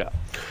really heard of.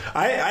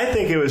 I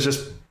think it was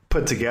just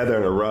put together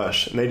in a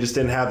rush, and they just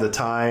didn't have the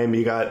time.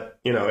 You got,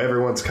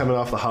 everyone's coming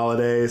off the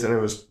holidays, and it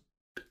was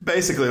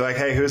basically like,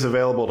 hey, who's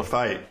available to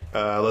fight?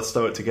 Let's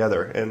throw it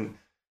together. And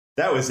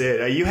that was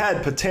it. You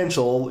had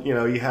potential,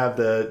 you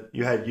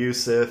had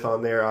Yusuf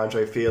on there,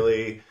 Andre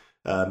Fili,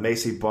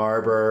 Maycee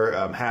Barber,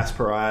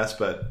 Haqparast,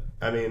 but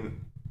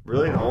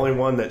really the only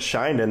one that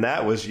shined in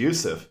that was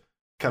Yusuf,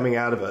 coming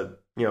out of a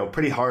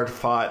pretty hard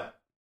fought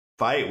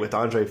fight with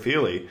Andre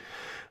Fili.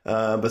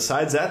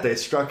 Besides that, they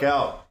struck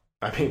out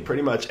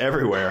pretty much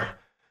everywhere.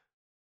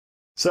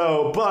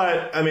 So,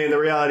 but the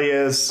reality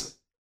is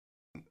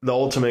the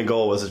ultimate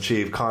goal was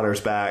achieved.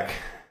 Conor's back.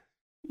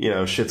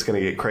 Shit's going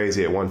to get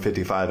crazy at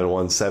 155 and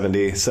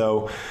 170.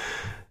 So,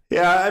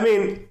 yeah,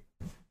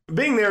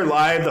 being there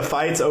live, the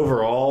fights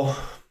overall,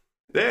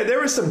 there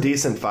were some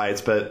decent fights,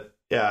 but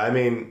yeah,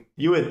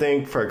 you would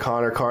think for a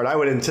Conor card, I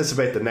would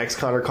anticipate the next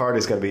Conor card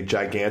is going to be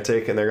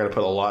gigantic, and they're going to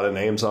put a lot of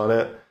names on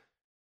it.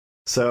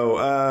 So,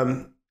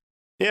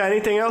 yeah,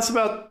 anything else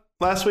about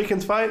last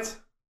weekend's fights?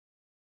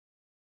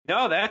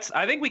 No,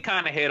 I think we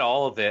kind of hit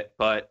all of it,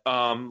 but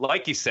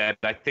like you said,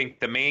 I think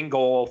the main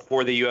goal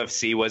for the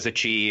UFC was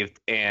achieved,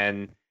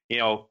 and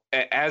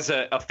as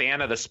a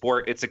fan of the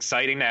sport, it's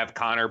exciting to have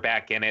Conor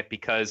back in it,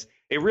 because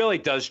it really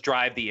does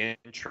drive the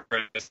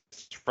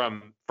interest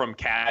from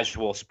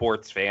casual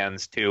sports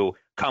fans to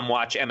come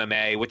watch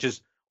MMA, which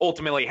is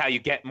ultimately how you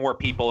get more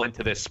people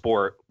into this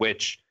sport,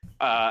 which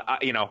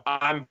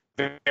I'm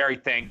very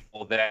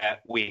thankful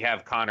that we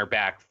have Conor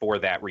back for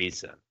that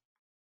reason.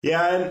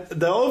 Yeah, and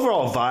the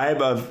overall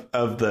vibe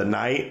of the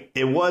night,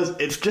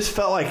 it just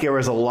felt like there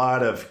was a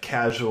lot of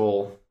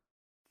casual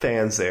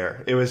fans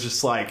there. It was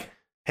just like,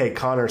 hey,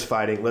 Conor's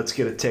fighting, let's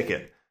get a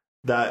ticket.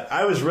 That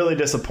I was really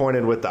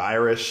disappointed with the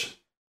Irish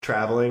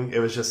traveling. It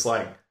was just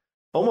like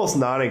almost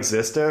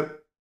non-existent.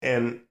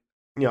 And,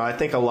 I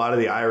think a lot of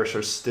the Irish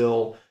are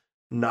still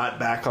not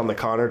back on the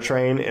Conor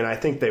train, and I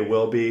think they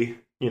will be,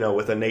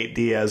 with a Nate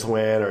Diaz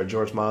win or a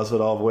George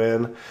Masvidal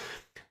win.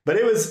 But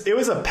it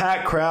was a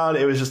packed crowd.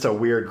 It was just a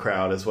weird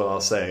crowd is what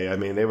I'll say. I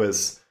mean, it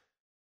was,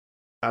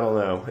 I don't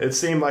know. It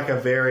seemed like a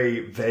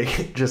very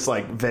just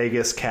like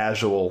Vegas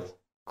casual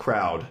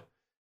crowd.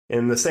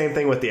 And the same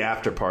thing with the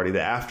after party.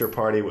 The after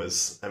party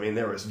was,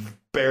 there was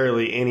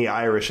barely any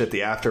Irish at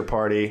the after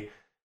party.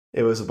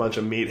 It was a bunch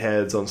of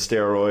meatheads on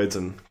steroids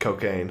and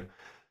cocaine.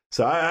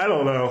 So I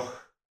don't know.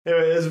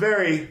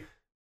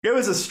 It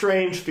was a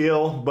strange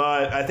feel,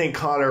 but I think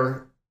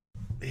Conor,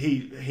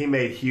 he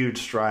made huge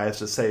strides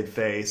to save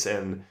face,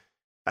 and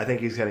I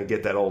think he's going to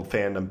get that old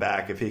fandom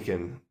back if he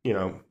can,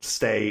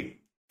 stay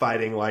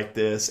fighting like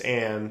this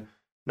and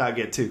not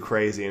get too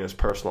crazy in his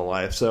personal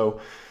life.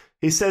 So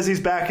he says he's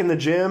back in the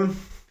gym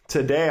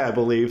today, I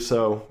believe.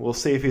 So we'll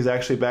see if he's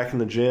actually back in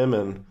the gym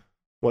and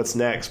what's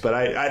next. But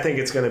I think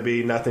it's going to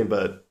be nothing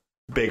but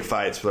big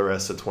fights for the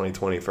rest of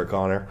 2020 for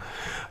Conor.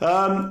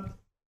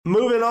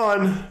 Moving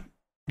on,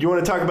 you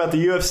want to talk about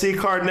the UFC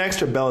card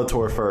next or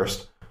Bellator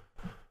first?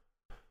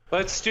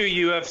 Let's do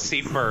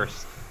UFC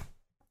first.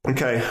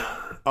 Okay.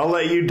 I'll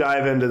let you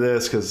dive into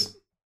this because,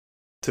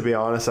 to be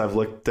honest, I've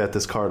looked at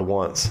this card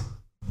once.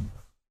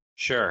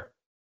 Sure.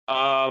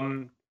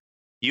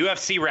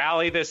 UFC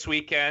rally this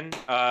weekend,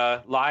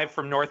 live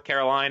from North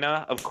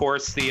Carolina. Of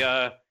course,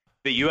 the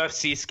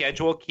UFC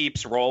schedule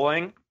keeps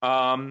rolling.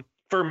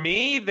 For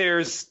me,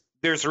 there's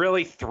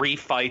really 3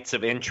 fights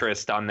of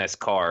interest on this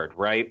card,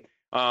 right?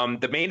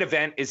 The main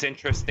event is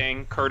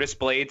interesting. Curtis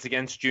Blades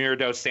against Junior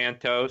Dos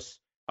Santos.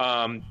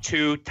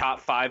 2 top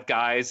 5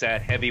 guys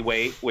at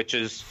heavyweight, which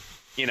is,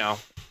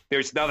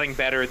 there's nothing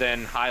better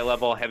than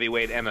high-level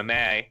heavyweight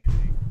MMA.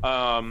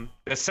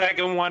 The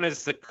second one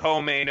is the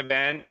co-main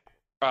event,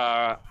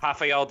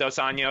 Rafael Dos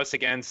Anjos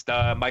against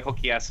Michael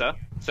Chiesa.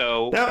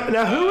 So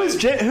now who is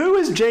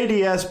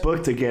JDS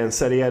booked against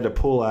that he had to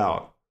pull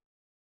out?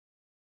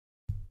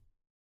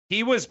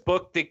 He was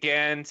booked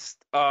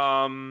against. He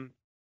had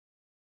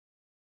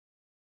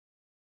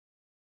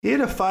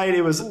a fight.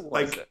 It was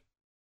like.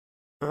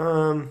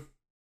 Who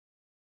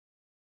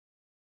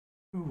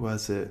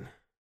was it?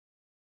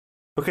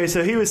 Okay,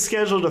 so he was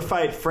scheduled to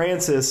fight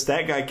Francis.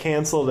 That got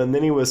canceled, and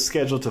then he was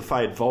scheduled to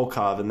fight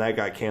Volkov, and that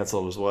got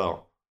canceled as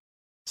well.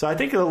 So I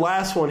think the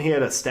last one he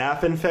had a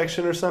staph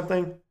infection or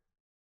something.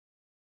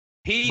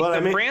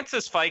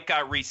 Francis fight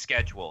got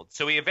rescheduled,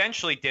 so he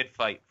eventually did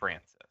fight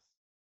Francis.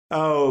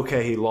 Oh,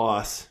 okay, he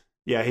lost.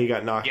 Yeah, he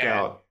got knocked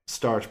out,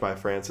 starched by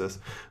Francis.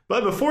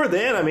 But before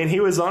then, he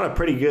was on a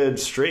pretty good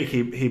streak.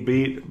 He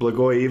beat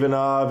Blagoy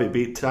Ivanov. He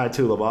beat Tai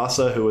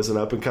Tuivasa, who was an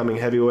up-and-coming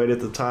heavyweight at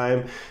the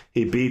time.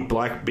 He beat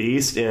Black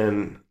Beast,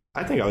 and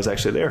I think I was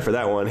actually there for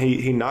that one.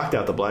 He knocked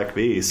out the Black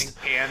Beast. In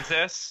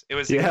Kansas? It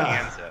was in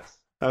Kansas.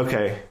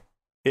 Okay.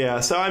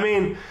 Yeah, so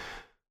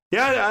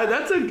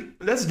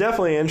that's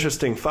definitely an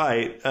interesting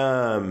fight.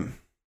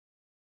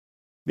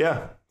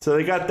 Yeah, so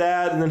they got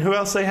that, and then who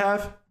else they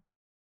have?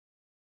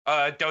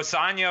 Dos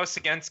Anjos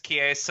against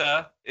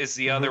Chiesa is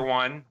the other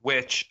one,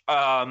 which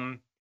I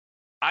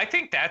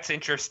think that's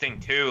interesting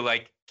too.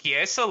 Like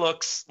Chiesa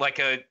looks like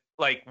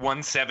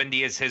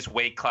 170 is his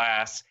weight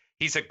class.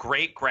 He's a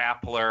great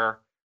grappler.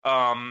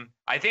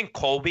 I think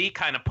Colby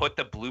kind of put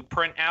the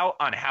blueprint out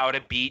on how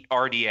to beat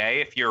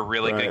RDA if you're a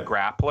really good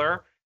grappler.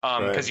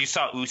 Because you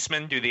saw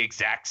Usman do the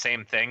exact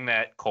same thing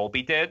that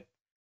Colby did.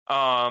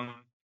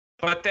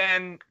 But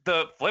then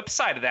the flip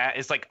side of that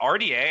is like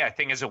RDA, I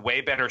think, is a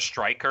way better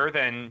striker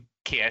than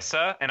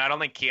Chiesa. And I don't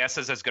think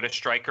Chiesa's as good a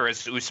striker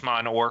as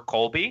Usman or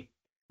Colby.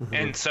 Mm-hmm.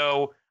 And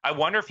so I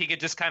wonder if he could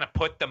just kind of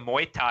put the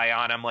Muay Thai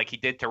on him like he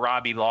did to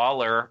Robbie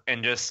Lawler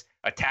and just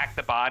attack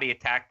the body,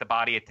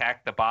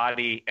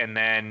 and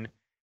then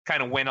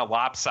kind of win a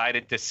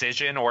lopsided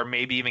decision or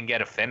maybe even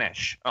get a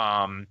finish.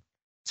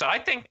 So I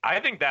think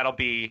that'll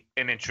be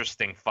an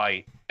interesting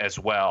fight as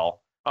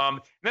well.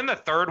 Then the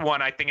third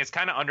one I think is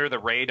kind of under the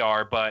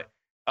radar, but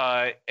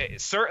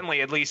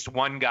certainly at least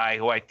one guy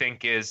who I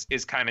think is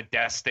kind of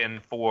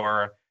destined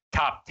for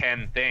top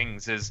 10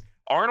 things is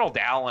Arnold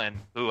Allen,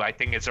 who I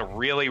think is a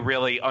really,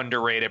 really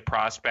underrated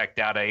prospect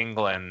out of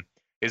England,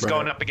 is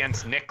going up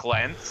against Nick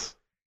Lentz.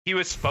 He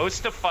was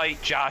supposed to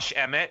fight Josh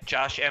Emmett.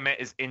 Josh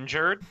Emmett is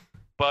injured,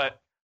 but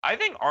I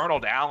think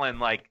Arnold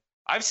Allen,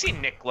 I've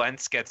seen Nick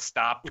Lentz get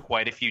stopped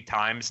quite a few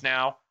times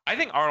now. I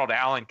think Arnold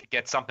Allen could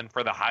get something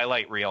for the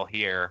highlight reel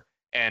here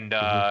and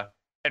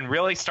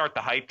really start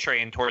the hype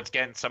train towards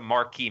getting some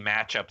marquee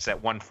matchups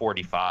at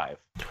 145.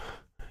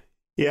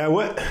 Yeah,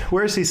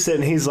 where is he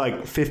sitting? He's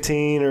like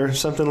 15 or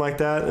something like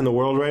that in the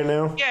world right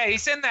now? Yeah,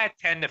 he's in that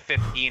 10 to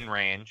 15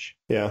 range.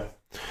 Yeah.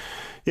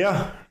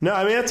 Yeah.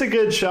 No, that's a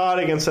good shot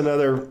against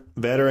another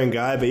veteran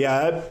guy. But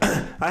yeah,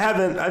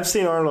 I've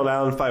seen Arnold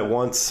Allen fight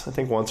once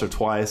or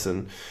twice,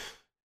 and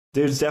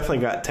dude's definitely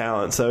got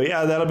talent. So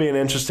yeah, that'll be an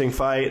interesting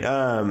fight.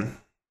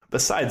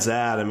 Besides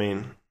that,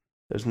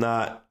 there's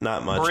not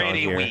much pretty on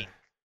here. Weak.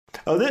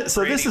 Oh, this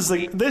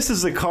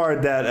is the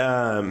card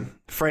that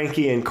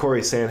Frankie and Corey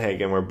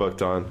Sandhagen were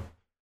booked on.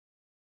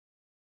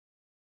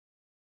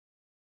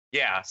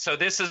 Yeah, so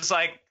this is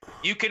like,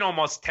 you can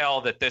almost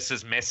tell that this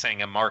is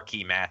missing a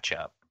marquee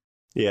matchup.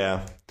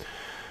 Yeah.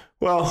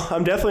 Well,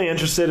 I'm definitely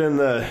interested in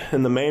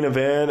the main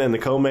event and the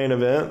co-main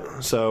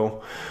event.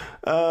 So,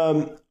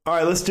 all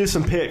right, let's do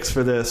some picks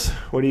for this.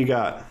 What do you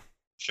got?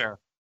 Sure.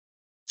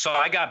 So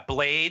I got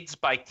Blades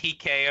by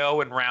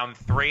TKO in round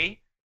 3.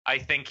 I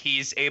think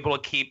he's able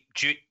to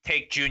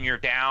take Junior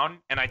down,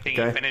 and I think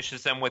he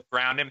finishes them with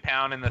ground and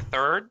pound in the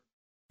 3rd.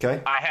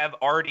 Okay. I have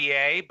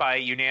RDA by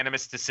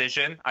unanimous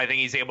decision. I think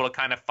he's able to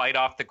kind of fight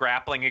off the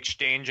grappling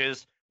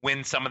exchanges,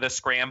 win some of the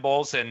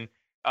scrambles, and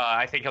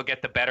I think he'll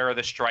get the better of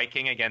the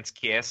striking against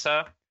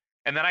Chiesa.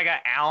 And then I got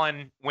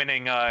Allen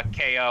winning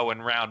KO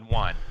in round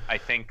 1. I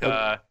think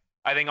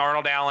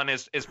Arnold Allen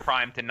is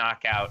primed to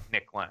knock out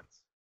Nick Lentz.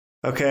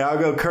 Okay, I'll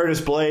go Curtis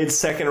Blades,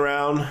 2nd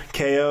round,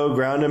 KO,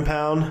 ground and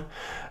pound.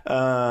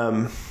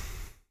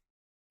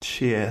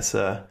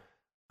 Chiesa.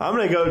 I'm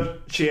going to go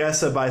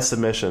Chiesa by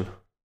submission.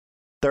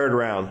 3rd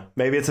round.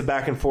 Maybe it's a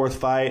back and forth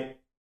fight.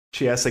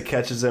 Chiesa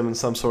catches him in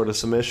some sort of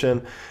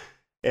submission.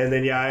 And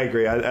then, I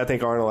agree. I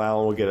think Arnold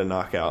Allen will get a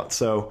knockout.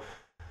 So,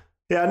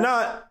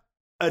 not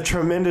a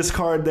tremendous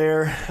card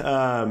there.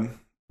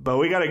 But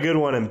we got a good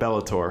one in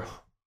Bellator.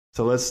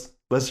 So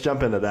let's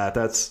jump into that.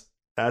 That's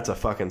a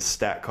fucking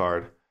stat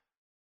card.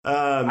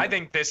 I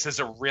think this is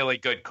a really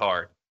good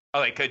card.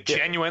 Like a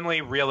genuinely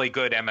really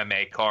good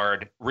MMA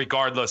card,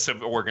 regardless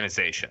of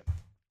organization.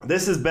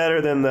 This is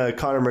better than the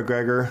Conor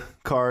McGregor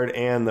card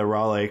and the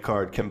Raleigh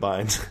card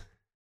combined,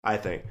 I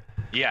think.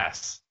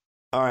 Yes.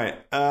 All right.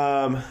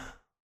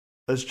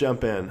 Let's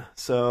jump in.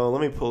 So let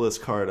me pull this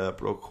card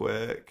up real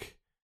quick.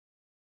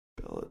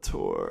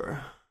 Bellator.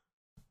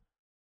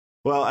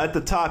 Well, at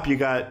the top, you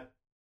got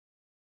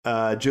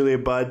Julia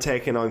Budd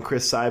taking on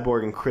Chris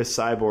Cyborg, and Chris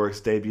Cyborg's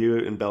debut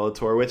in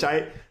Bellator, which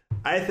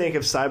I think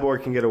if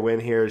Cyborg can get a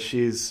win here,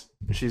 she's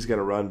going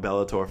to run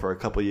Bellator for a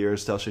couple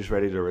years till she's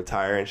ready to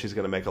retire, and she's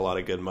going to make a lot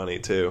of good money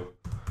too.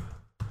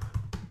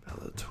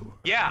 Bellator.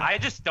 Yeah, I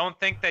just don't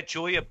think that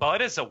Julia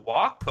Budd is a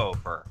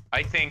walkover.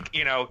 I think,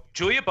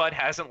 Julia Budd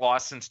hasn't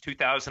lost since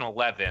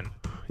 2011.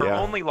 Her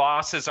only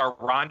losses are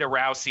Ronda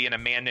Rousey and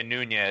Amanda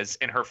Nunes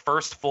in her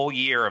first full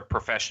year of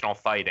professional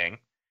fighting.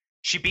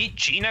 She beat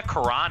Gina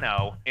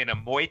Carano in a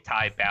Muay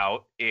Thai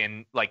bout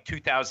in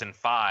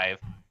 2005.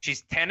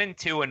 She's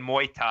 10-2 in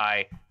Muay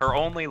Thai. Her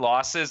only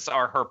losses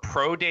are her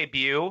pro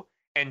debut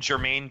and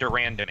Germaine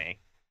Durandamy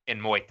in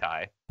Muay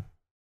Thai.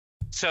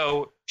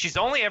 So she's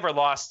only ever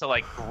lost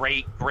to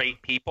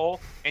great people.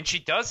 And she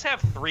does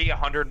have 3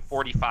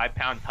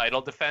 145-pound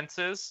title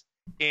defenses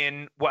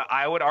in what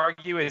I would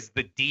argue is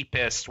the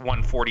deepest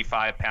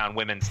 145-pound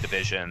women's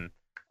division.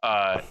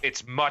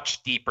 It's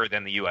much deeper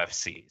than the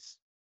UFC's.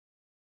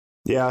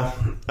 Yeah.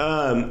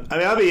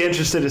 I'll be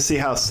interested to see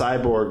how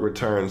Cyborg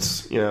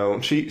returns.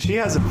 She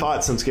hasn't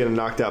fought since getting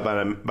knocked out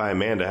by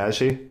Amanda, has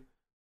she?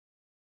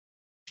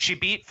 She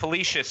beat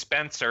Felicia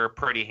Spencer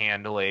pretty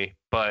handily,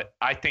 but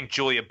I think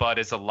Julia Budd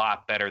is a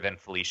lot better than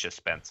Felicia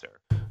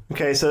Spencer.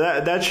 Okay, so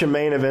that's your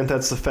main event.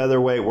 That's the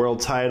featherweight world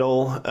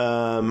title.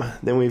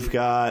 Then we've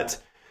got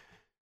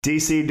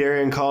DC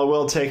Darian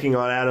Caldwell taking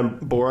on Adam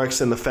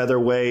Borics in the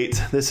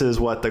featherweight. This is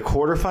what, the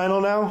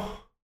quarterfinal now?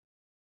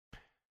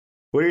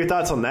 What are your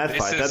thoughts on that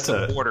fight? That's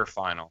the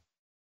quarterfinal.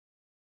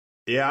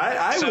 Yeah,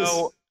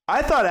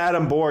 I thought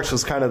Adam Borics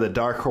was kind of the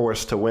dark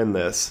horse to win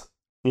this.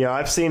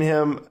 I've seen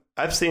him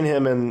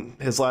in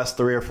his last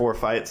 3 or 4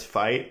 fights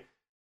fight,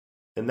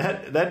 and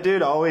that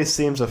dude always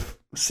seems to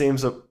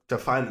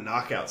find the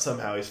knockout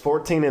somehow. He's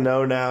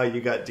 14-0 now.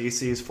 You got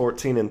DC's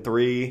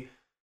 14-3.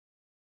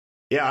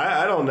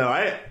 Yeah, I don't know.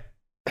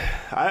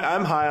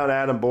 I'm high on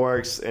Adam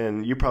Borics,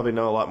 and you probably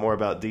know a lot more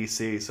about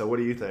DC. So what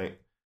do you think?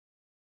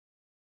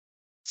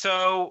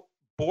 So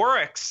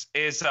Borics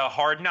is a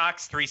Hard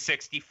Knocks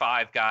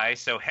 365 guy.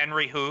 So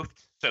Henry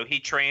Hooft. So he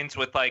trains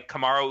with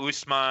Kamaru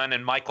Usman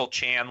and Michael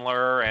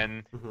Chandler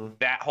and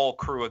that whole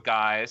crew of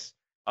guys.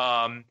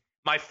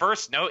 My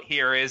first note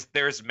here is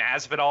there's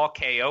Masvidal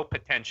KO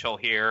potential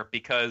here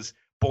because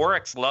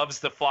Borics loves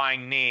the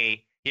flying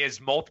knee. He has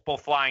multiple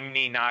flying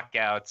knee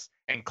knockouts,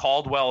 and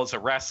Caldwell is a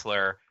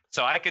wrestler.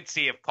 So I could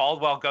see if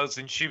Caldwell goes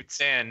and shoots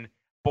in,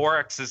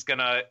 Borics is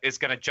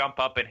gonna jump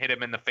up and hit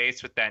him in the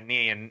face with that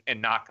knee and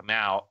knock him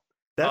out.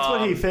 That's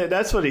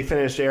what he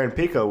finished Aaron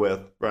Pico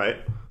with, right?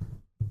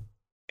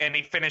 And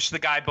he finished the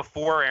guy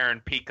before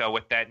Aaron Pico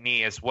with that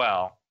knee as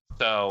well.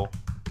 So,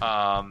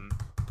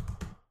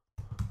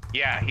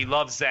 yeah, he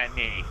loves that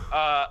knee.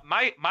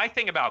 My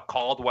thing about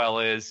Caldwell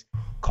is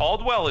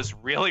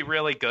really,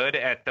 really good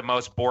at the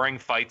most boring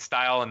fight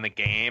style in the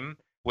game,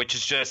 which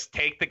is just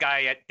take the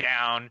guy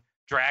down,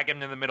 drag him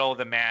to the middle of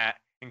the mat,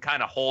 and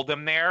kind of hold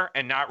him there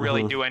and not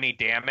really do any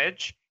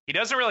damage. He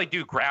doesn't really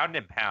do ground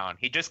and pound.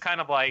 He just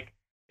kind of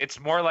it's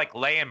more like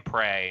lay and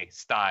pray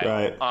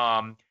style.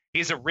 Right.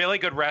 He's a really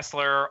good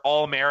wrestler,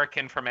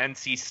 All-American from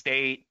NC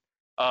State.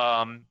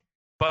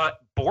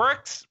 But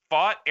Borics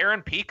fought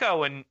Aaron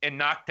Pico and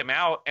knocked him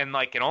out, and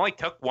it only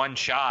took one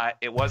shot.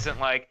 It wasn't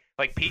like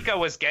Pico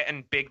was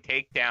getting big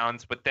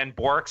takedowns, but then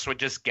Borics would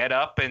just get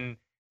up and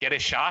get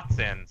his shots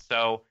in.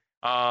 So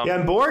Yeah,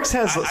 and Borks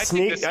has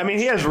sneak. I mean,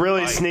 he has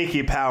really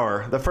sneaky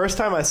power. The first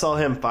time I saw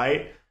him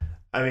fight,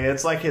 I mean,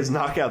 it's like his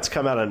knockouts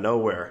come out of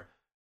nowhere.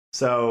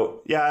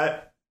 So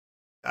yeah,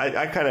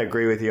 I kind of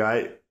agree with you.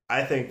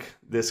 I think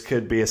this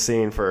could be a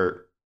scene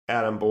for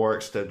Adam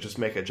Borks to just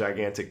make a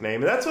gigantic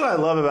name, and that's what I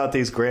love about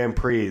these Grand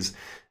Prix.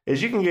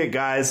 Is you can get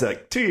guys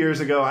like 2 years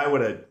ago, I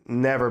would have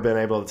never been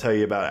able to tell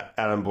you about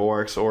Adam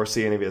Borks or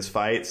see any of his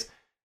fights,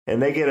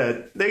 and they get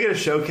to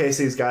showcase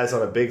these guys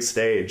on a big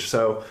stage.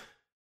 So.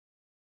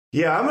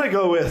 Yeah, I'm going to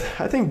go with,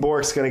 I think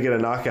Bork's going to get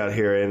a knockout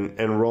here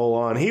and roll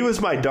on. He was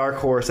my dark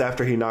horse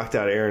after he knocked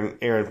out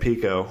Aaron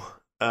Pico.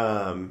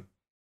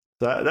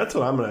 That's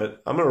what I'm going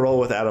to roll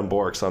with Adam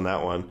Borks on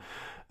that one.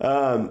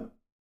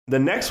 The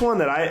next one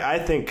that I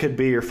think could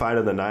be your fight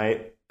of the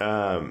night,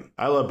 I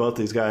love both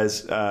these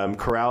guys.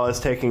 Corrales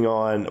taking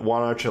on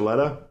Juan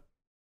Archuleta.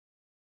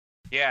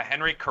 Yeah,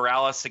 Henry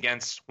Corrales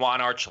against Juan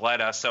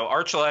Archuleta. So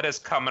Archuleta's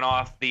coming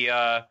off the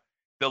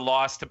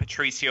loss to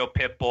Patricio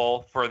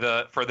Pitbull for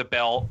the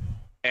belt,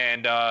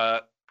 and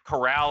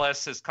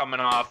Corrales is coming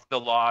off the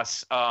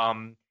loss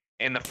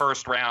in the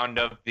first round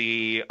of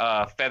the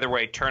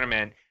featherweight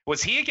tournament.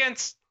 Was he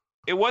against?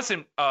 It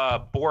wasn't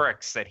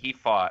Borks that he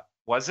fought,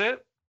 was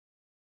it?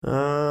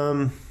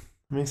 Let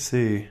me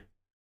see.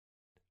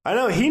 I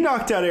know he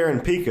knocked out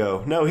Aaron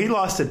Pico. No, he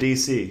lost to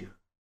DC.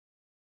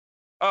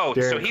 Oh,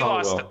 Darren so he Caldwell.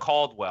 lost to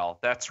Caldwell.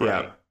 That's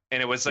right. Yeah.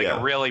 And it was like a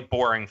really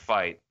boring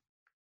fight.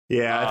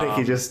 Yeah, I think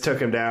he just took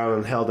him down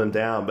and held him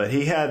down. But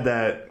he had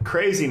that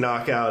crazy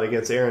knockout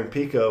against Aaron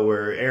Pico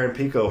where Aaron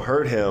Pico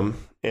hurt him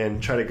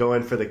and tried to go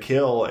in for the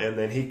kill, and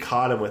then he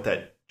caught him with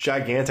that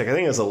gigantic, I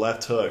think it was a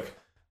left hook.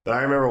 But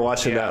I remember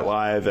watching that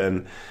live,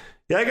 and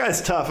yeah, that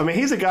guy's tough. I mean,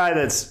 he's a guy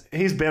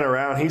he's been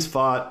around. He's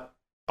fought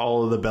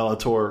all of the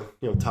Bellator,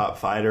 top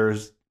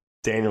fighters.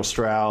 Daniel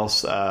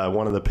Strauss,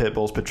 one of the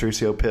Pitbulls,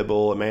 Patricio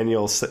Pitbull,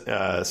 Emmanuel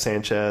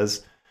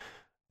Sanchez.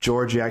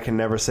 Georgie, I can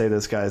never say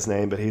this guy's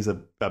name, but he's a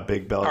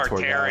big Bellator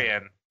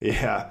Tartarian. guy.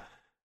 Yeah.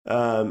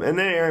 And then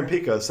Aaron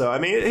Pico. So, I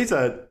mean, he's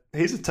a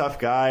tough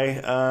guy.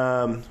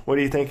 What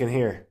are you thinking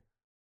here?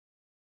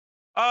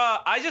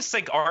 I just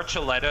think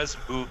Archuleta's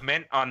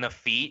movement on the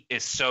feet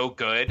is so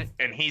good,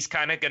 and he's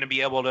kind of going to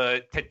be able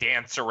to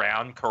dance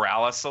around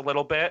Corrales a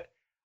little bit.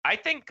 I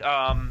think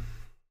I'm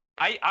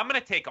going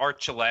to take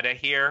Archuleta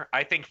here.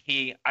 I think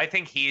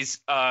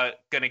he's going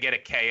to get a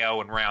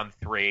KO in round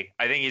 3.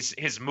 I think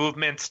his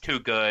movement's too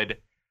good.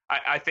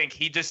 I think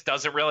he just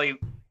doesn't really.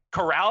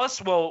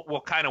 Corrales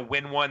will kind of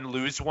win one,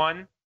 lose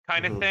one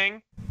kind of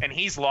thing, and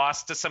he's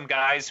lost to some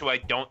guys who I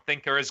don't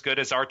think are as good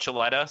as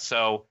Archuleta.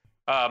 So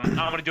I'm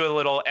going to do a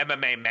little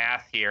MMA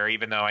math here,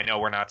 even though I know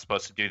we're not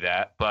supposed to do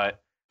that.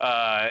 But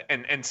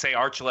and say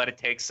Archuleta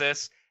takes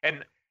this.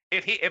 And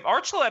if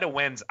Archuleta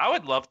wins, I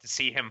would love to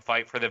see him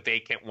fight for the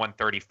vacant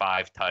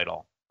 135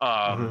 title.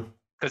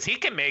 Because he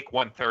can make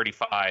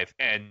 135,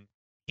 and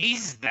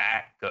he's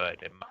that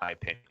good, in my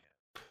opinion.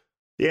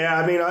 Yeah,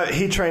 I mean,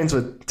 he trains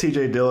with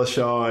TJ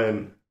Dillashaw,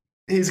 and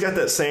he's got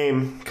that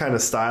same kind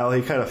of style.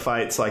 He kind of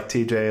fights like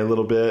TJ a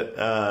little bit.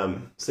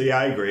 So, yeah,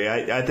 I agree.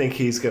 I think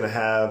he's going to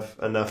have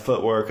enough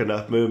footwork,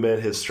 enough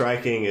movement. His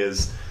striking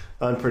is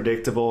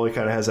unpredictable. He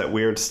kind of has that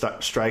weird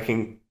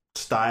striking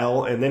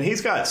style. And then he's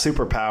got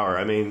super power.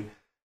 I mean,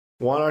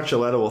 Juan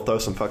Archuleta will throw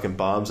some fucking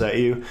bombs at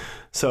you.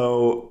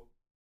 So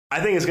I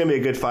think it's going to be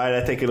a good fight.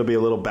 I think it'll be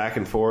a little back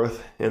and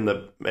forth in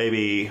the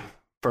maybe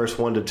first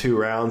 1 to 2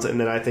 rounds, and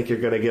then I think you're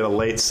going to get a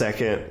late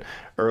second,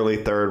 early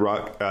third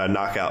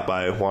knockout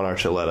by Juan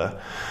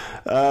Archuleta.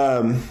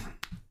 All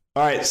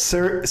right,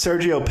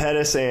 Sergio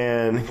Pettis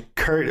and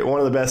one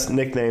of the best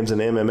nicknames in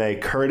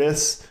MMA,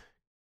 Courteous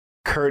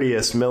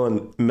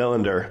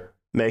Millender,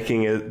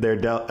 making their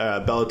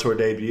Bellator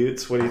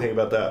debuts. What do you think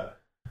about that?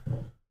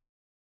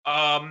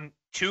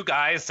 Two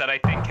guys that I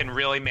think can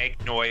really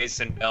make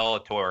noise in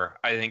Bellator.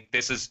 I think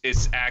this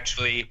is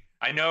actually.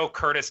 I know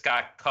Curtis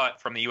got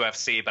cut from the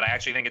UFC, but I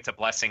actually think it's a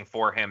blessing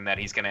for him that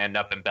he's going to end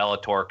up in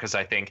Bellator because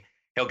I think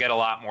he'll get a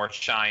lot more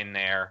shine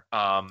there.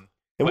 And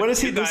what is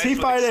he? Does he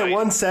fight at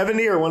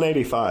 170 or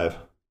 185?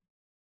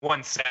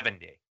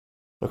 170.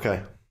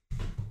 Okay.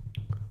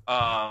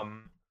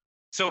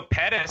 So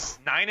Pettis,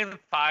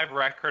 9-5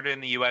 record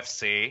in the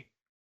UFC,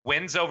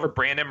 wins over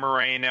Brandon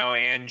Moreno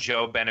and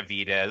Joe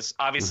Benavidez.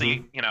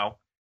 Obviously,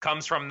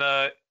 comes from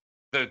the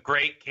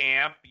great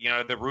camp,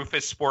 the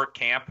Rufus Sport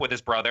camp with his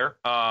brother.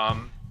 I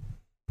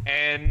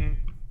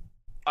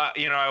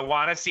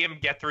want to see him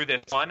get through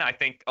this one. I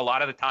think a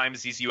lot of the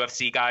times these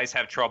UFC guys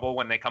have trouble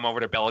when they come over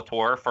to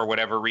Bellator for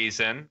whatever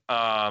reason.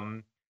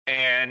 And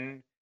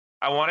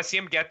I want to see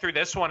him get through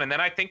this one. And then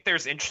I think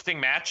there's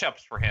interesting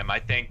matchups for him. I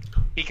think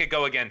he could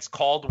go against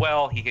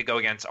Caldwell. He could go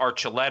against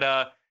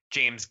Archuleta,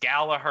 James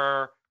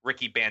Gallagher,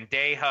 Ricky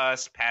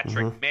Bandejas,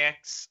 Patrick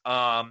Mix.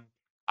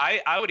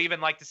 I would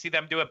even like to see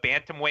them do a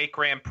bantamweight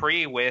Grand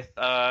Prix with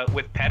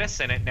Pettis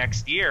in it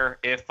next year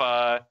if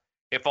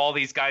all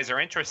these guys are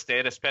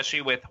interested,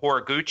 especially with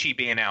Horiguchi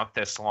being out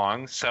this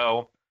long.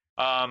 So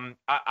I'm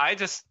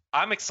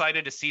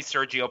excited to see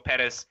Sergio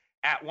Pettis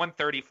at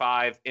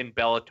 135 in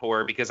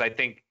Bellator because I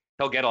think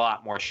he'll get a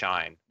lot more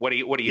shine. What do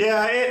you think?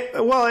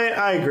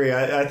 I agree.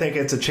 I think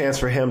it's a chance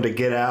for him to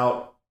get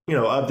out,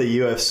 of the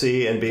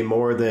UFC and be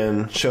more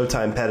than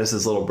Showtime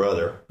Pettis' little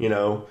brother.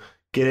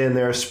 Get in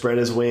there, spread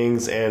his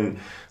wings, and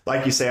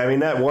like you say, I mean,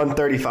 that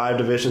 135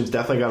 division's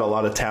definitely got a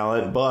lot of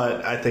talent,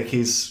 but I think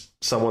he's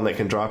someone that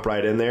can drop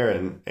right in there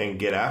and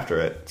get after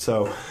it.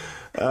 So,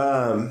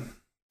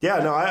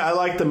 I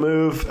like the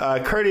move.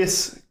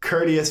 Curtis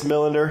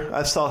Millender,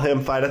 I saw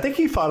him fight. I think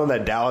he fought on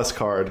that Dallas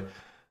card,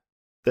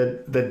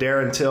 the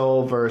Darren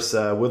Till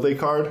versus Woodley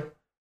card.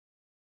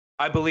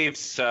 I believe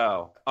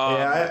so.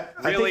 I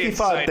think he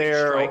fought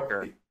there.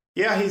 Striker.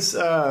 Yeah, he's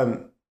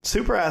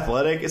super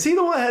athletic. Is he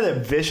the one that had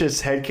that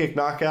vicious head kick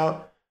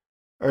knockout?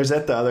 Or is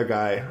that the other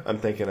guy I'm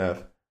thinking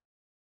of?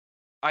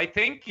 I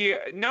believe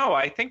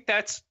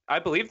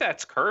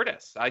that's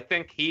Curtis. I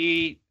think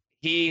he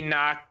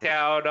knocked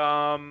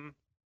out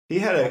he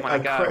had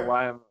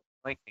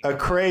a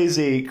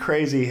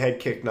crazy head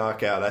kick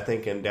knockout, I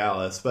think, in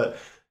Dallas. But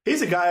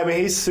he's a guy, I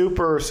mean, he's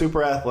super,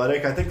 super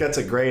athletic. I think that's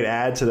a great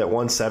add to that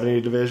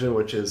 170 division,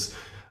 which is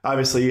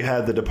obviously you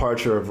had the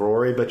departure of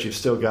Rory, but you've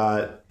still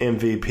got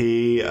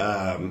MVP,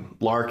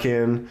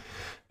 Larkin,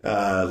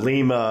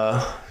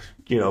 Lima,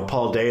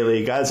 Paul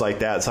Daly, guys like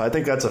that. So I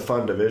think that's a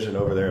fun division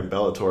over there in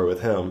Bellator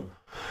with him.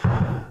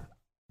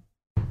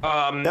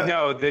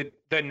 No,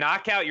 the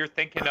knockout you're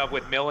thinking of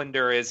with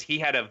Millender is he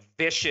had a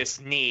vicious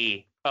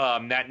knee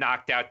that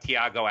knocked out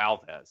Thiago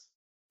Alves.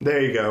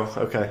 There you go.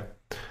 Okay.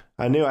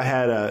 I knew I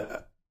had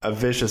a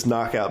vicious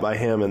knockout by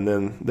him and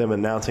then them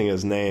announcing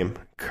his name.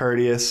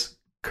 Curtis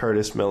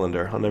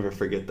Millender. I'll never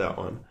forget that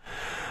one.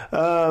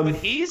 But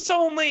he's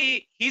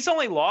only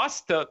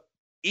lost to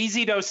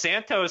Easy Dos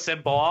Santos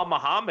and Bilal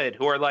Muhammad,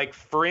 who are like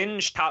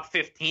fringe top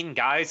 15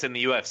 guys in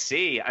the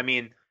UFC. I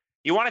mean,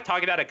 you want to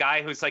talk about a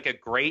guy who's like a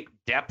great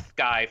depth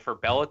guy for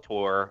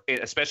Bellator,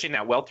 especially in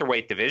that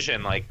welterweight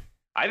division. Like,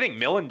 I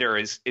think Millender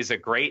is a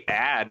great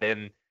add,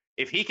 and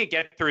if he could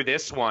get through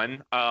this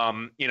one,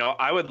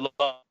 I would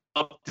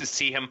love to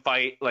see him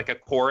fight like a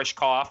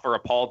Koreshkov or a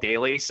Paul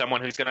Daly,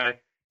 someone who's going to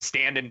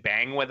stand and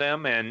bang with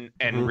him and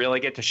really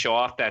get to show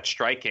off that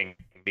striking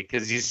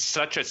because he's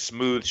such a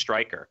smooth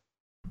striker.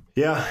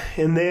 Yeah,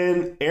 and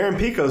then Aaron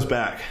Pico's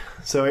back.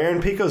 So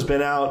Aaron Pico's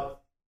been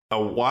out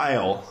a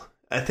while.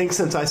 I think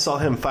since I saw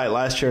him fight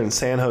last year in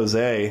San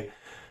Jose.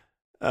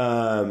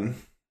 He's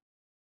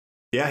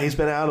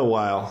been out a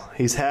while.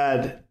 He's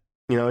had,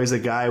 he's a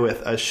guy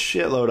with a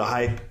shitload of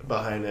hype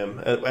behind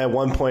him. At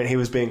one point, he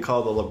was being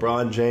called the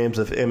LeBron James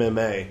of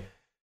MMA.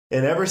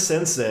 And ever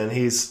since then,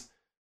 he's,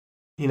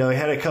 he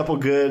had a couple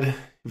good,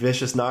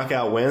 vicious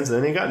knockout wins,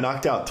 and then he got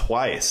knocked out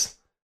twice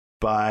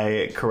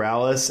by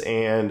Corrales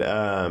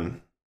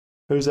and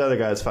who's the other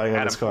guy that's fighting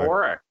on this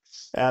card?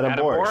 Adam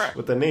Borics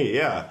with the knee,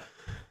 yeah.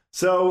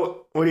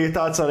 So, what are your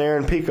thoughts on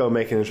Aaron Pico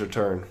making his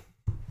return?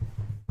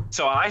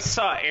 So I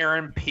saw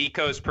Aaron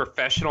Pico's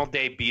professional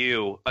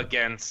debut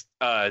against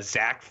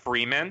Zach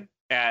Freeman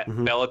at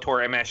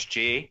Bellator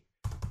MSG,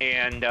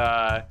 and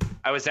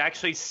I was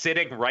actually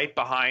sitting right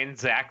behind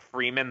Zach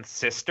Freeman's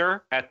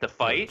sister at the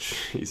fight.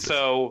 Oh,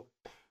 so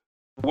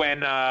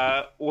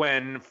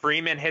when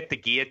Freeman hit the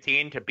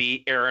guillotine to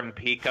beat Aaron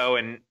Pico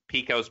in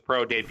Pico's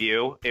pro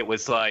debut, it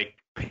was like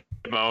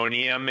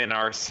pandemonium in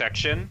our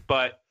section.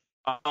 But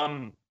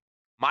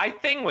my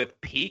thing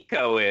with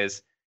Pico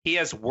is he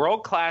has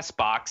world-class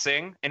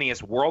boxing and he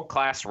has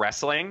world-class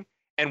wrestling,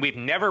 and we've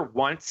never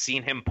once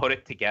seen him put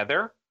it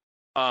together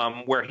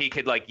where he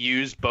could like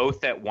use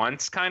both at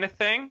once kind of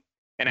thing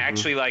and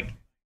actually like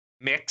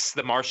mix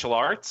the martial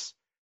arts.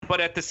 But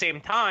at the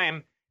same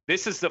time,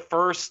 this is the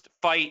first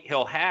fight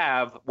he'll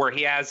have where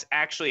he has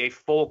actually a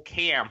full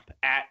camp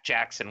at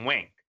Jackson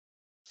Wink.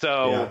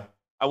 So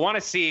I want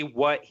to see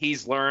what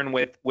he's learned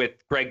with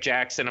Greg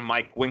Jackson and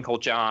Mike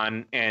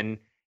Winklejohn, and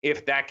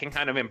if that can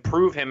kind of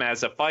improve him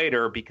as a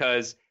fighter,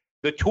 because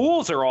the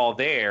tools are all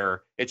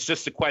there. It's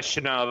just a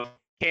question of,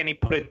 can he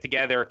put it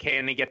together?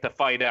 Can he get the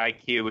fight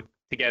IQ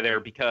together?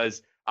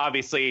 Because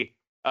obviously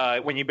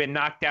when you've been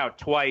knocked out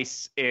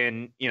twice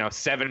in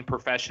 7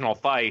 professional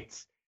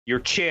fights, your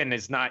chin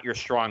is not your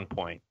strong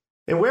point.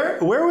 And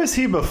where was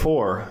he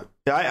before?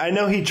 I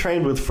know he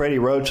trained with Freddie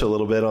Roach a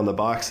little bit on the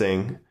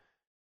boxing,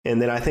 and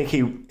then I think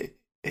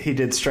he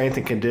did strength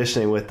and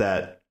conditioning with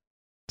that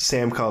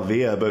Sam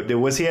Calvia, but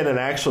was he at an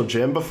actual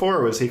gym before,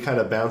 or was he kind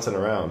of bouncing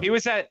around? He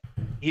was at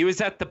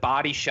the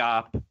body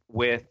shop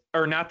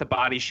not the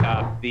body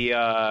shop,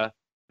 the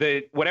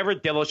whatever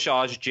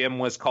Dillashaw's gym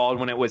was called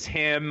when it was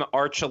him,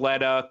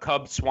 Archuleta,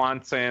 Cub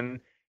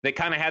Swanson. They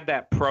kind of had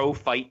that pro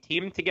fight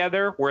team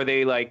together where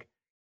they like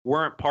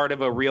weren't part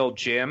of a real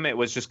gym. It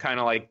was just kind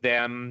of like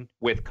them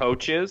with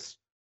coaches.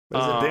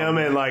 Was it them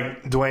and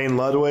like Dwayne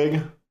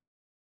Ludwig?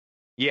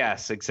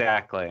 Yes,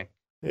 exactly.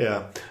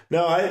 Yeah.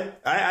 No,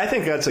 I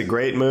think that's a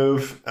great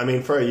move. I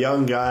mean, for a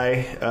young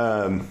guy,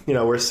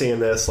 we're seeing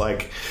this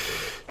like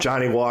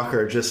Johnny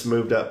Walker just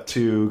moved up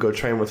to go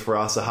train with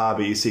Firas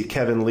Zahabi. You see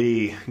Kevin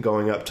Lee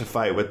going up to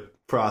fight with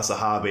Firas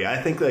Zahabi. I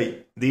think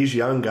that these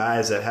young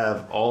guys that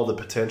have all the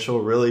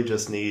potential really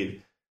just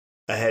need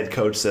a head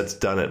coach that's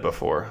done it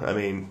before. I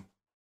mean,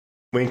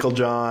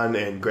 Winklejohn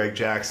and Greg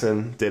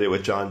Jackson did it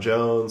with John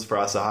Jones.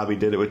 Firas Zahabi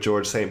did it with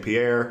George St.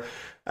 Pierre.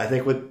 I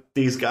think with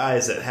these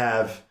guys that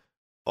have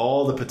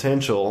all the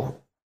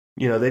potential,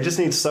 they just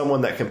need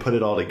someone that can put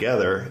it all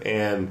together.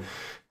 And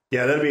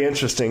yeah, that'd be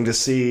interesting to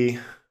see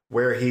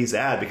where he's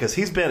at, because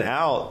he's been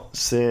out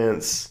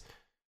since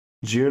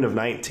June of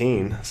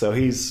 19. So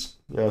he's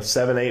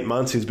 7-8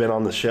 months he's been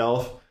on the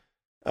shelf.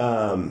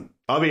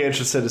 I'll be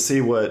interested to see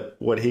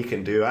what he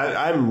can do.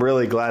 I'm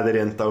really glad they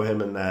didn't throw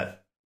him in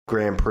that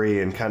Grand Prix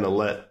and kind of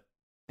let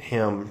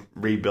him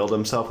rebuild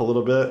himself a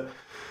little bit.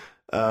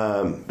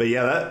 But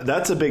yeah,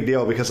 that's a big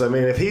deal, because I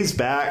mean, if he's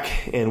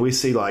back and we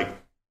see like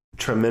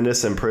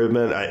tremendous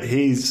improvement,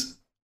 he's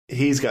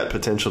got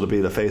potential to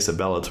be the face of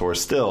Bellator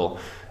still,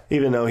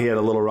 even though he had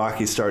a little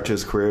rocky start to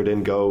his career,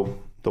 didn't go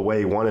the way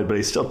he wanted, but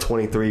he's still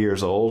 23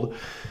 years old.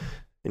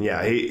 And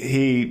yeah,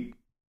 it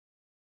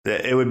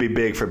would be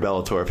big for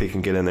Bellator if he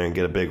can get in there and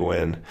get a big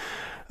win.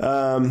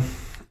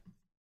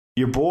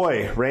 Your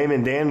boy,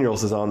 Raymond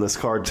Daniels, is on this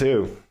card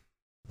too.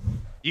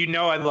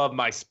 I love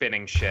my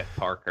spinning shit,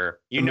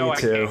 Parker. I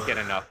can't get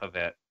enough of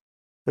it.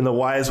 In the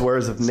wise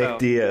words of Nick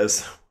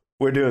Diaz,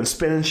 we're doing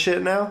spinning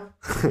shit now?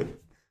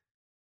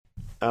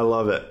 I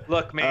love it.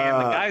 Look, man,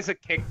 the guy's a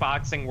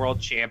kickboxing world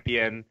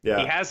champion. Yeah.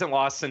 He hasn't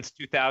lost since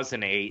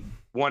 2008,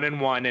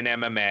 1-1 in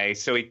MMA.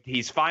 So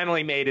he's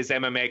finally made his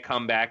MMA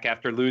comeback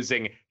after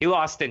losing. He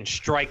lost in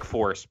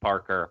Strikeforce,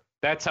 Parker.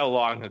 That's how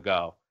long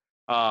ago.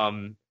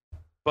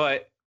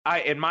 But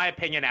in my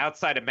opinion,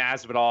 outside of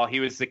Masvidal,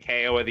 he was the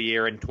KO of the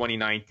year in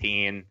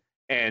 2019.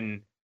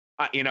 And,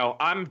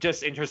 I'm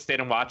just interested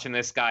in watching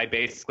this guy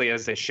basically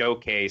as a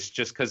showcase,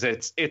 just because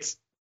it's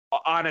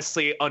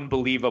honestly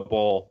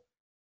unbelievable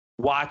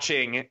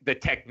watching the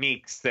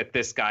techniques that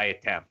this guy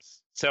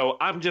attempts. So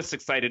I'm just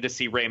excited to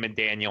see Raymond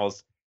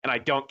Daniels, and I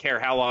don't care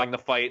how long the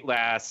fight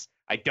lasts.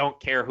 I don't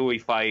care who he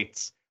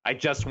fights. I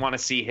just want to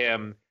see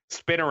him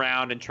spin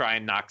around and try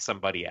and knock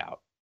somebody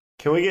out.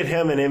 Can we get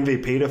him an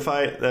MVP to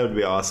fight? That would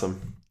be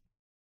awesome.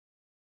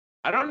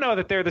 I don't know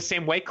that they're the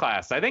same weight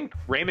class. I think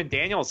Raymond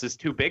Daniels is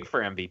too big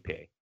for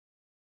MVP.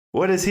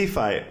 What does he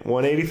fight?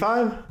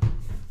 185?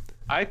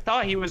 I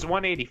thought he was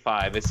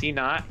 185. Is he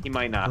not? He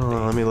might not be.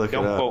 Let me look it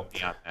up. Don't quote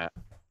me on that.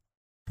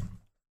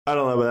 I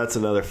don't know, but that's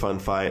another fun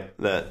fight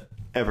that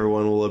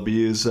everyone will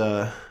abuse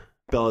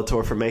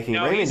Bellator for making.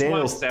 No, Raymond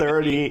Daniels,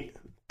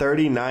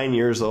 39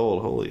 years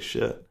old. Holy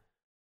shit.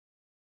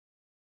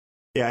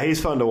 Yeah, he's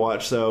fun to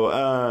watch. So,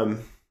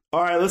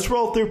 all right, let's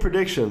roll through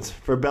predictions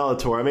for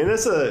Bellator. I mean,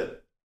 this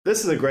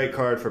is a great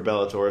card for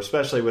Bellator,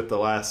 especially with the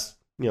last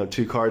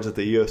 2 cards that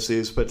the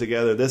UFC's put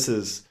together. This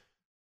is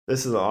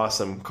an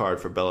awesome card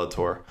for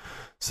Bellator.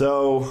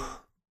 So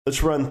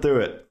let's run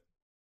through it.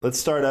 Let's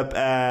start up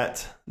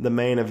at the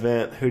main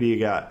event. Who do you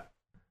got?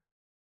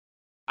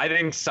 I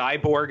think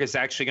Cyborg is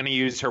actually going to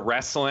use her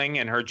wrestling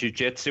and her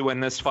jiu-jitsu in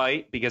this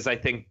fight, because I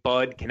think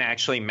Bud can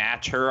actually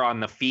match her on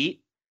the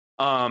feet.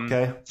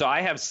 Okay. So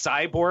I have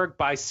Cyborg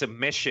by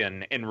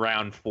submission in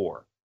round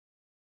 4.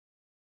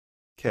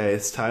 Okay,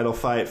 it's title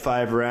fight,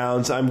 5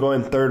 rounds. I'm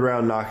going 3rd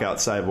round knockout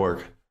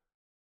Cyborg.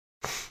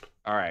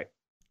 All right.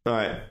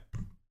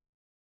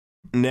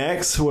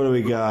 Next, what do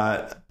we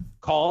got?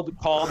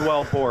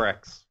 Caldwell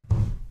Borix.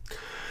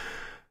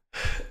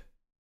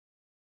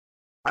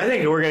 I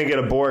think we're going to get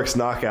a Borix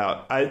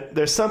knockout.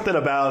 There's something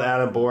about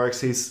Adam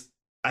Borix.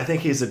 I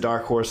think he's a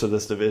dark horse of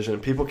this division.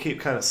 People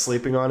keep kind of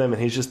sleeping on him,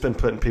 and he's just been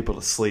putting people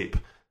to sleep.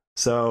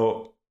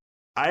 So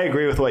I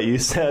agree with what you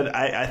said.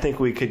 I think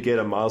we could get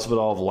a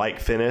Masvidal-like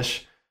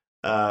finish,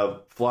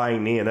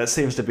 flying knee, and that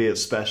seems to be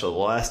his special. The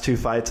last 2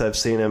 fights I've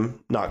seen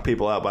him knock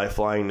people out by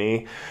flying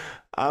knee.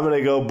 I'm going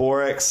to go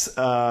Borix,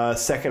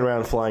 2nd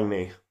round flying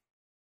knee.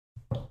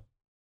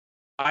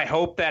 I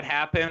hope that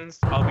happens.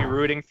 I'll be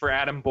rooting for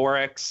Adam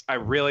Borix. I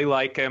really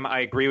like him.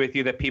 I agree with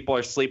you that people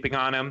are sleeping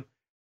on him,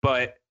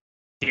 but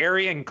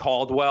Darian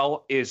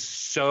Caldwell is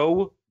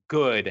so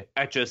good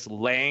at just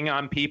laying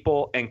on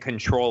people and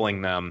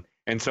controlling them.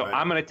 And so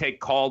I'm going to take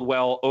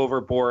Caldwell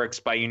over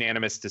Borix by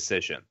unanimous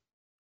decision.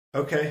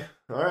 Okay.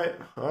 All right.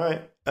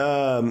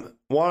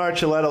 Juan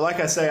Archuleta, like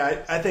I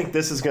say, I think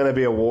this is going to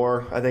be a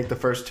war. I think the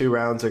first 2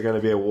 rounds are going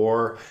to be a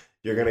war.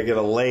 You're going to get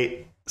a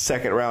late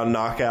 2nd round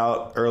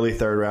knockout, early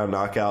 3rd round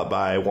knockout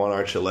by Juan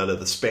Archuleta,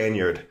 the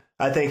Spaniard.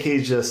 I think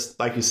he's just,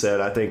 like you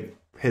said, I think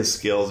his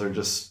skills are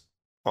just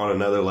on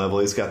another level.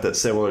 He's got that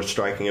similar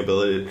striking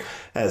ability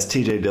as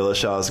TJ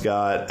Dillashaw's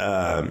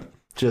got.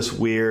 Just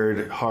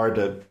weird, hard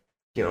to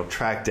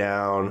track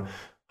down,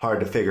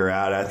 hard to figure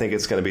out. I think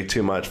it's going to be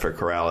too much for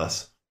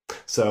Corrales.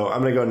 So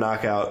I'm going to go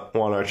knockout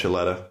Juan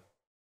Archuleta.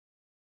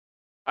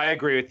 I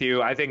agree with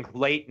you. I think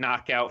late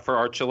knockout for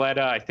Archuleta.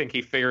 I think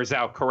he figures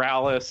out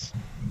Corrales,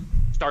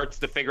 starts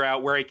to figure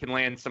out where he can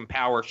land some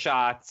power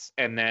shots,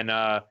 and then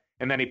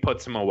he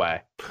puts him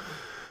away.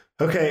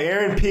 Okay,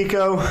 Aaron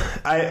Pico,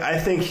 I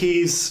think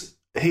he's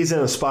in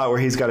a spot where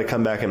he's got to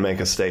come back and make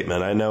a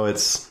statement. I know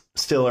it's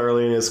still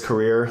early in his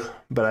career,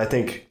 but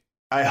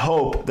I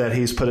hope that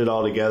he's put it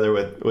all together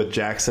with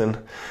Jackson.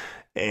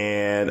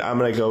 and I'm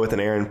going to go with an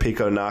Aaron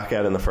Pico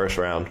knockout in the first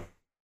round.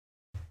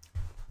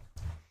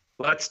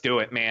 Let's do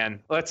it, man.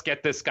 Let's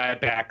get this guy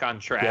back on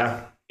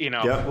track.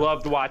 Yeah.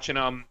 Loved watching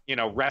him,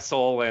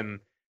 wrestle, and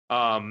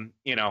definitely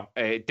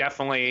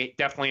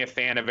a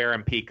fan of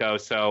Aaron Pico.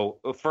 So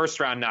first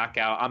round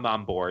knockout, I'm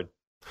on board.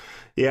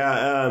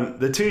 Yeah,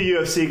 the two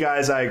UFC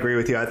guys, I agree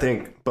with you. I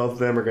think both of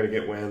them are going to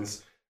get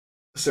wins.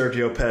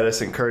 Sergio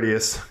Pettis and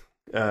Curtis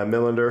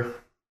Millender.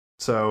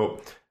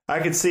 So I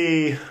could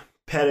see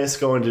Pettis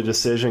going to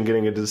decision,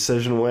 getting a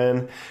decision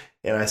win,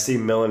 and I see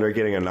Millender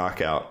getting a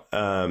knockout.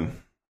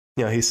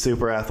 He's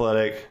super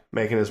athletic,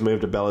 making his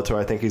move to Bellator.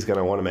 I think he's going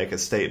to want to make a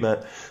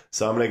statement.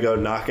 So I'm going to go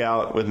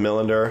knockout with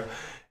Millender.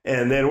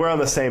 And then we're on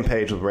the same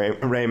page with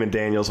Raymond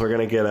Daniels. We're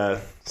going to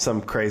get some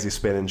crazy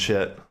spinning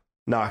shit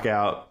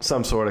knockout,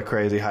 some sort of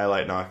crazy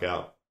highlight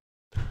knockout.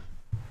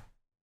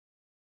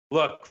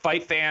 Look,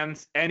 fight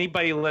fans,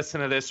 anybody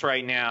listen to this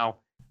right now,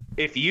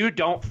 if you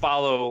don't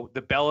follow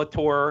the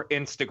Bellator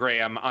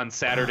Instagram on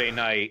Saturday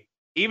night,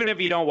 even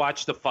if you don't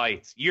watch the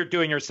fights, you're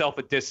doing yourself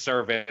a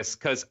disservice,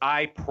 because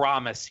I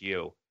promise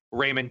you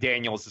Raymond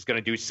Daniels is going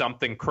to do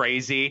something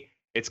crazy.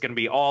 It's going to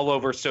be all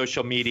over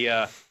social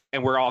media,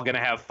 and we're all going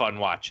to have fun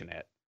watching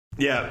it.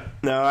 Yeah,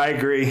 no, I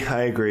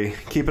agree.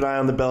 Keep an eye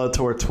on the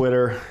Bellator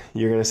Twitter.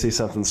 You're going to see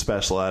something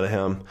special out of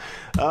him.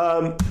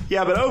 But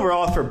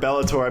overall for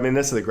Bellator, I mean,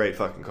 this is a great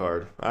fucking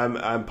card.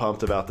 I'm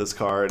pumped about this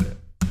card.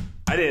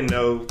 I didn't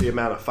know the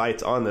amount of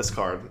fights on this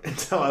card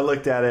until I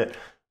looked at it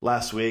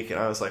last week, and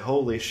I was like,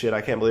 holy shit,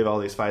 I can't believe all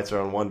these fights are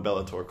on one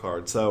Bellator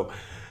card. So,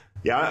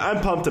 yeah,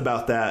 I'm pumped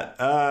about that.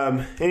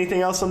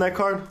 Anything else on that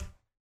card?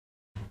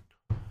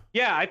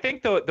 Yeah, I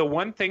think the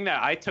one thing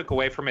that I took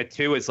away from it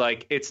too is,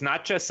 like, it's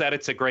not just that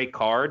it's a great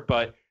card,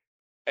 but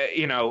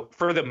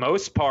for the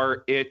most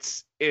part,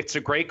 it's a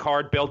great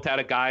card built out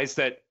of guys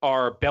that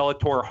are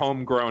Bellator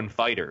homegrown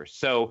fighters.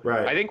 So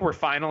right. I think we're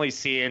finally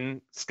seeing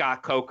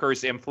Scott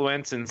Coker's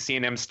influence and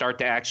seeing him start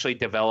to actually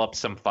develop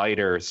some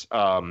fighters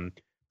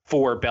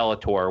for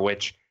Bellator,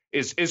 which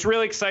is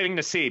really exciting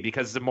to see,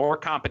 because the more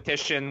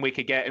competition we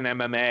could get in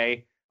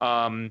MMA,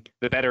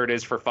 the better it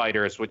is for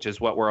fighters, which is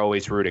what we're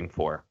always rooting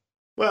for.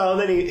 Well,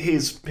 then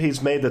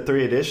he's made the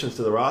 3 additions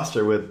to the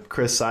roster with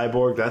Chris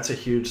Cyborg. That's a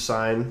huge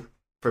sign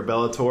for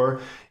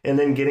Bellator. And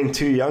then getting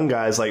 2 young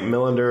guys like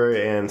Millender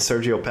and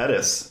Sergio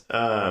Pettis.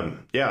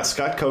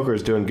 Scott Coker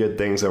is doing good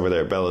things over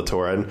there at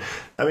Bellator. And,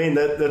 I mean,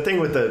 the thing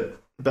with the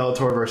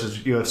Bellator versus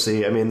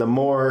UFC, I mean, the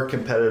more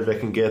competitive it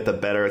can get, the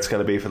better it's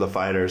going to be for the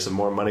fighters, the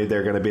more money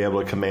they're going to be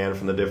able to command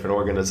from the different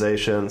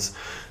organizations.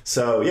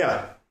 So,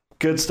 yeah,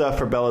 good stuff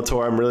for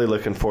Bellator. I'm really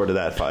looking forward to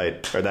that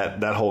fight, or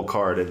that whole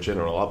card in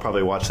general. I'll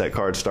probably watch that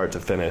card start to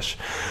finish.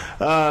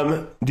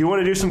 Do you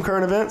want to do some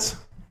current events?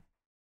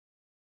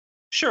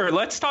 Sure.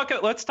 Let's talk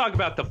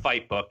about the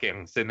fight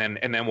bookings, and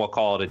then we'll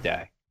call it a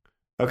day.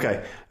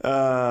 Okay.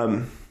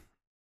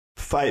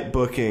 Fight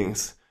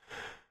bookings.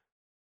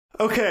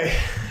 Okay.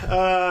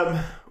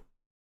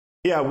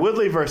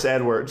 Woodley versus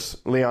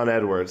Edwards, Leon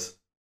Edwards.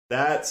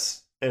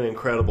 That's an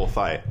incredible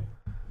fight.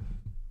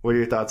 What are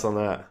your thoughts on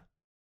that?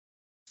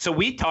 So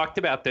we talked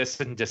about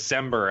this in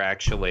December,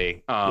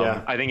 actually.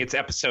 I think it's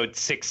episode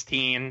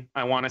 16,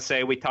 I want to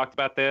say we talked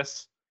about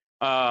this.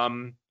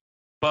 I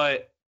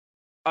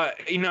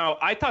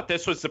thought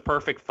this was the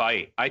perfect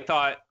fight. I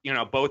thought,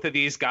 both of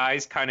these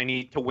guys kind of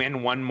need to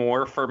win one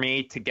more for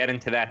me to get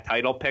into that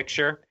title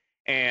picture.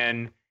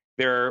 And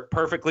they're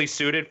perfectly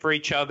suited for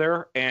each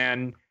other.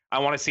 And I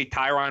want to see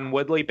Tyron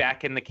Woodley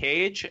back in the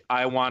cage.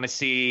 I want to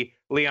see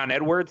Leon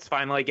Edwards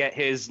finally get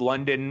his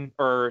London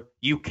or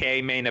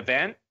UK main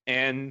event.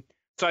 And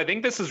so I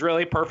think this is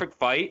really a perfect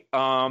fight.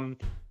 I'm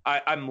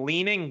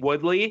leaning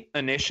Woodley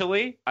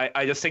initially.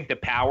 I just think the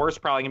power is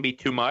probably going to be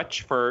too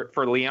much for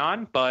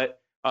Leon. But,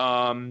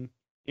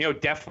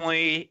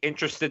 definitely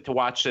interested to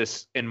watch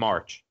this in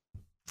March.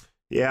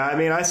 Yeah, I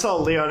mean, I saw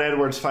Leon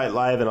Edwards fight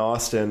live in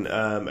Austin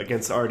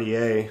against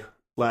RDA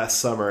last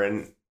summer,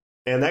 and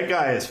that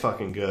guy is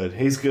fucking good.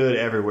 He's good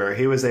everywhere.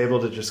 He was able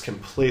to just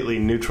completely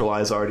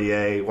neutralize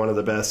RDA, one of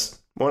the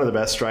best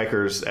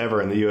strikers ever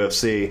in the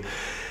UFC.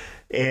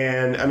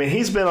 And, I mean,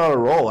 he's been on a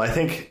roll. I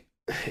think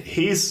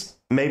he's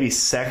maybe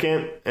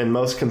second in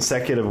most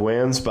consecutive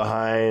wins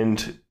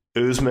behind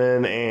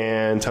Usman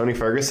and Tony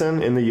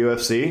Ferguson in the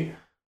UFC.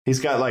 He's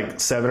got like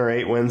 7 or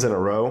 8 wins in a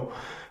row,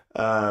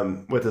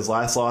 with his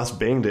last loss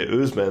being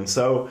to Usman.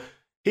 So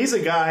he's a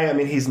guy, I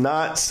mean, he's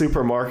not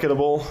super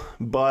marketable,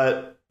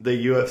 but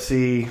the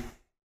UFC,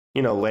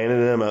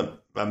 landed him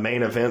a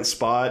main event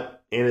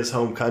spot in his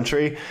home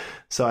country.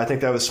 So I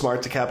think that was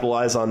smart to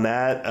capitalize on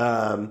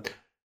that.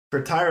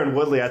 For Tyron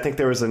Woodley, I think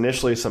there was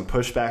initially some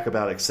pushback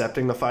about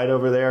accepting the fight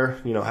over there,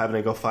 having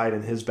to go fight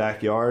in his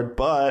backyard.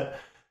 But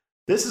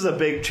this is a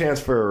big chance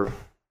for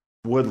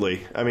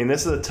Woodley. I mean,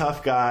 this is a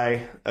tough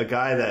guy, a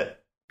guy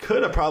that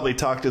could have probably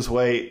talked his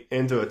way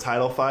into a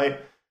title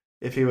fight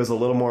if he was a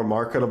little more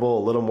marketable,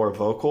 a little more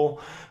vocal.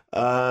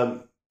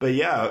 But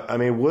yeah, I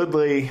mean,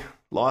 Woodley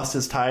lost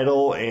his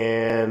title,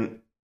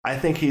 and I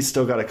think he's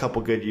still got a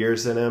couple good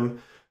years in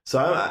him. So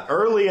I'm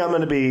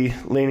going to be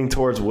leaning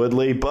towards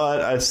Woodley,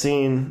 but I've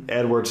seen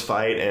Edwards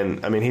fight,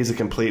 and I mean, he's a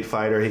complete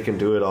fighter. He can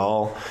do it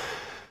all.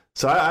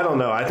 So I don't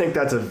know. I think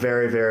that's a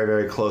very, very,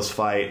 very close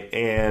fight,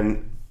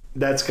 and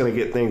that's going to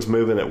get things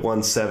moving at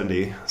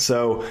 170.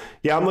 So,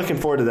 yeah, I'm looking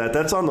forward to that.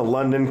 That's on the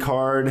London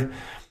card.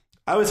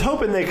 I was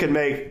hoping they could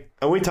make,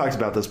 and we talked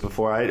about this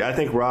before, I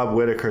think Rob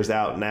Whittaker's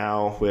out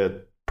now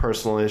with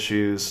personal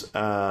issues.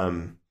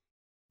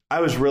 I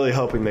was really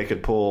hoping they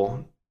could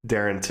pull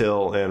Darren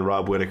Till and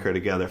Rob Whittaker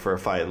together for a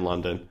fight in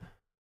London.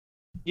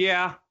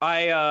 Yeah,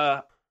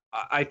 I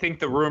think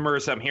the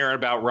rumors I'm hearing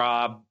about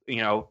Rob,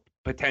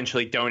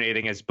 potentially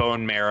donating his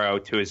bone marrow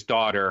to his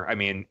daughter. I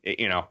mean,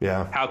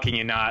 How can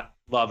you not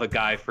love a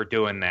guy for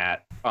doing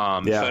that? So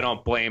I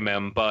don't blame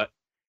him, but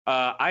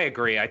I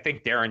agree. I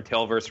think Darren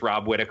Till versus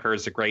Rob Whittaker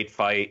is a great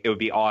fight. It would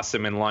be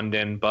awesome in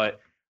London,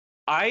 but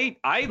I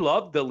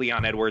love the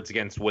Leon Edwards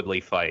against Woodley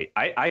fight.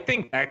 I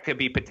think that could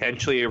be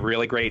potentially a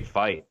really great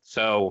fight.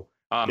 So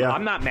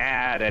I'm not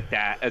mad at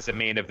that as a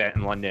main event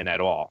in London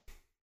at all.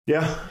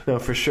 Yeah, no,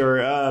 for sure.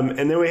 And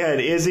then we had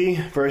Izzy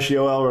versus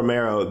Yoel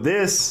Romero.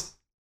 This,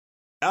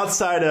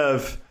 outside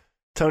of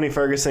Tony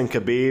Ferguson,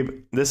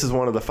 Khabib, this is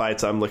one of the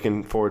fights I'm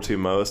looking forward to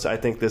most. I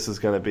think this is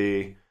going to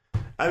be,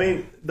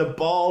 the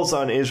balls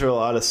on Israel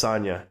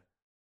Adesanya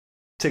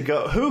to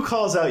go. Who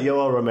calls out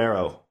Yoel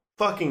Romero?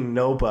 Fucking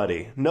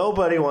nobody.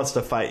 Nobody wants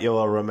to fight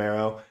Yoel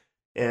Romero.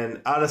 And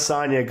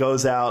Adesanya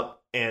goes out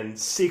and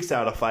seeks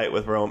out a fight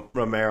with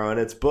Romero, and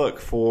it's booked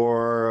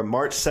for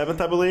March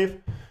 7th, I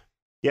believe.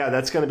 Yeah,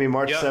 that's going to be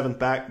March 7th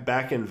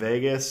back in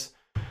Vegas.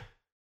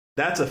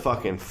 That's a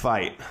fucking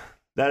fight.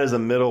 That is a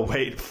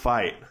middleweight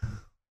fight.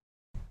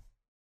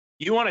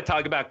 You want to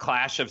talk about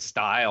clash of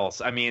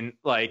styles. I mean,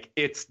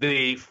 it's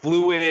the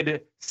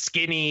fluid,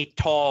 skinny,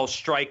 tall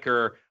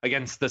striker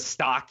against the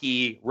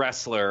stocky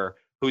wrestler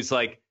who's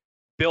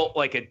built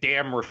like a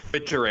damn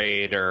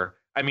refrigerator.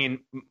 I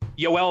mean,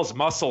 Yoel's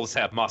muscles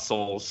have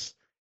muscles,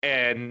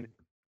 and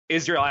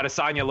Israel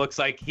Adesanya looks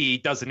like he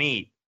doesn't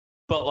eat.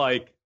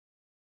 But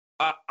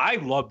I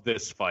love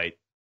this fight.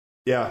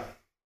 Yeah.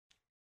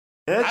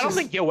 I don't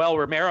think Yoel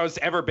Romero's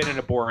ever been in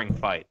a boring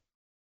fight.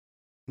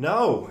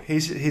 No,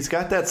 he's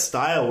got that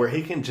style where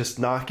he can just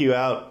knock you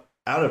out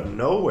of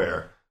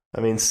nowhere. I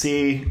mean,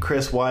 see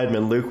Chris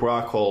Weidman, Luke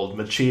Rockhold,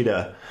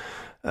 Machida.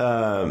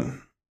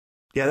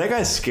 That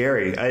guy's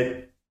scary.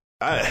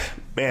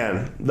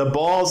 Man, the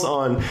balls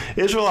on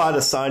Israel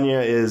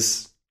Adesanya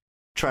is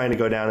trying to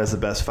go down as the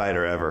best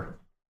fighter ever.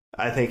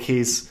 I think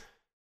he's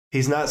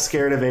not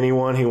scared of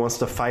anyone. He wants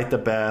to fight the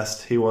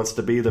best. He wants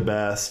to be the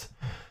best.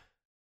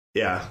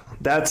 Yeah,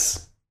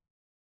 that's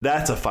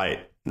a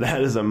fight.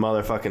 That is a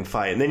motherfucking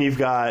fight. And then you've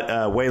got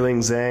Weili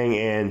Zhang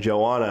and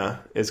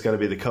Joanna is going to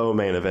be the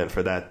co-main event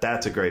for that.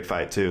 That's a great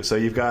fight too. So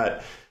you've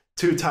got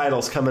 2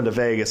 titles coming to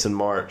Vegas in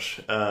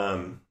March.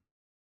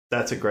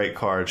 That's a great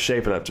card,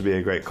 shaping up to be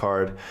a great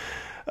card.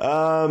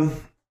 And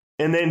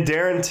then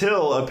Darren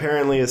Till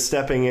apparently is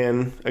stepping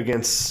in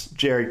against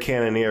Jared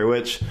Cannonier,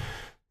 which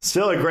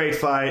still a great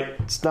fight.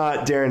 It's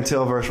not Darren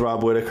Till versus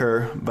Rob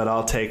Whittaker, but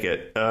I'll take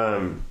it.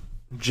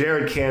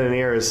 Jared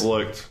Cannonier has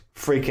looked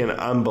freaking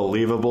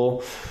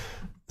unbelievable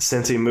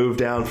since he moved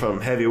down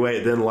from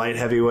heavyweight, then light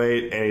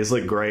heavyweight, and he's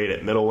looked great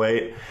at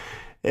middleweight.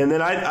 And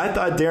then I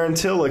thought Darren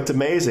Till looked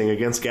amazing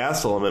against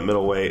Gastelum at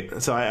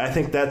middleweight. So I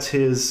think that's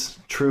his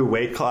true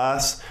weight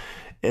class.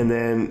 And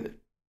then,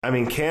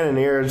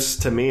 Cannonier's,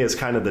 to me, is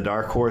kind of the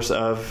dark horse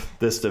of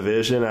this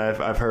division.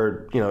 I've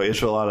heard,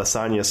 Israel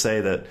Adesanya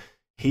say that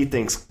he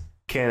thinks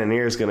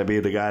Cannonier is going to be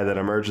the guy that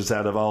emerges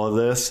out of all of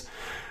this.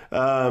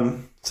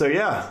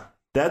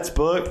 That's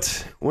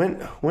booked.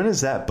 When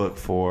is that booked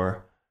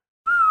for?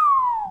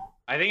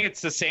 I think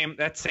it's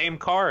that same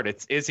card.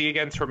 It's Izzy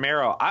against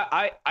Romero.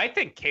 I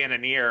think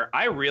Cannonier.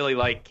 I really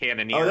like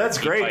Cannonier. Oh, that's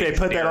great. They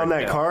put that on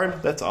that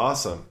card. That's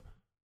awesome.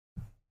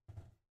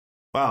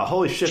 Wow,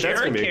 holy shit, that's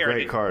gonna be a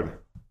great card.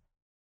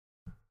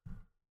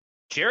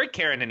 Jared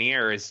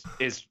Cannonier is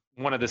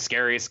one of the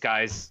scariest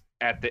guys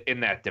in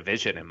that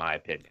division, in my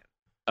opinion.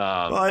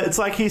 Well, it's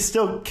like he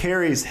still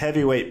carries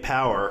heavyweight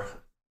power,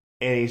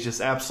 and he's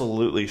just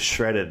absolutely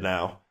shredded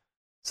now.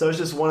 So it's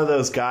just one of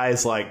those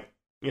guys like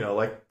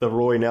the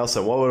Roy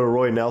Nelson. What would a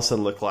Roy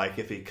Nelson look like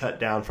if he cut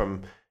down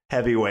from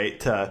heavyweight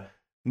to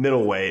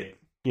middleweight?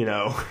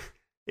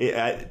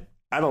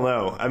 I don't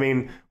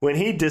know. When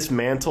he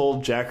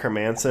dismantled Jack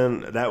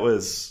Hermanson, that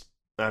was,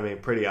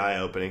 pretty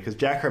eye-opening, because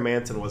Jack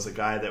Hermanson was a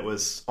guy that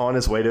was on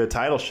his way to a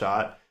title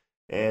shot,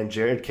 and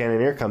Jared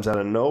Cannonier comes out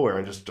of nowhere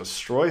and just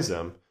destroys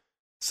him.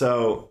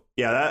 So,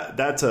 yeah,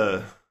 that's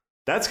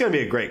going to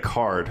be a great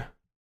card.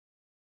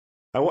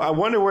 I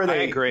wonder where they...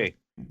 I agree.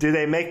 Do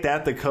they make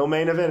that the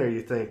co-main event, or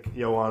you think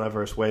Joanna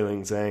versus Weili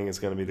Zhang is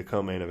going to be the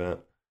co-main event?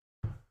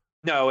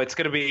 No, it's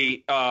going to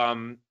be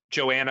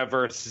Joanna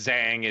versus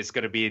Zhang is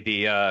going to be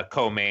the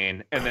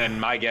co-main, and then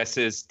my guess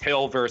is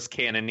Till versus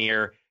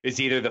Cannonier is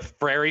either the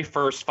very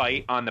first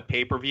fight on the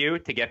pay-per-view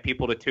to get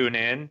people to tune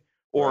in,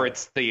 or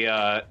it's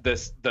the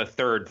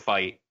third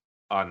fight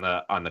on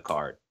the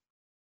card.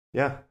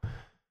 Yeah.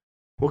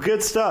 Well,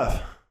 good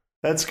stuff.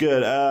 That's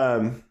good.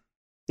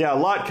 Yeah, a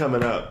lot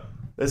coming up.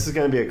 This is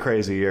going to be a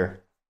crazy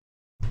year.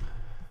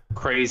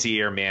 Crazy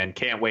year, man.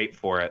 Can't wait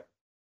for it.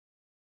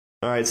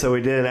 All right, so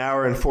we did an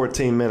hour and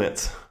 14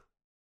 minutes.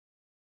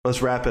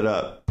 Let's wrap it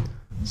up.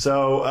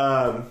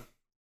 So,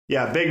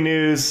 yeah, big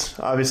news.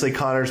 Obviously,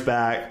 Conor's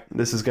back.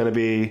 This is going to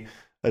be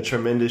a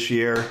tremendous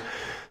year.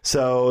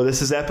 So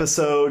this is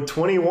episode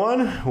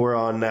 21 we're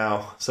on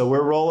now. So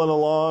we're rolling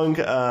along.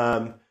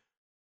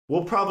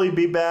 We'll probably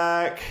be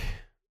back.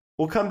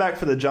 We'll come back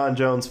for the Jon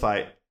Jones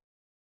fight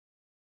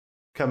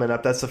coming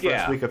up. That's the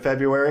first week of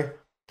February.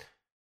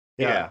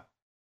 Yeah,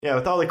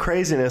 with all the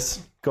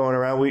craziness going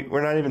around,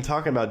 we're not even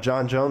talking about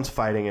Jon Jones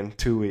fighting in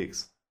 2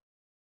 weeks.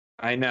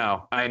 I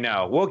know.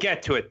 We'll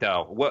get to it,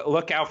 though.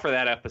 Look out for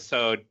that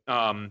episode.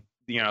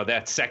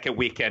 That second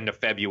weekend of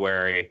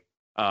February.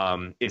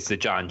 Is the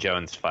Jon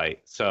Jones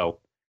fight. So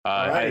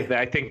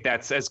I think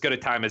that's as good a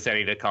time as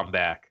any to come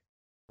back.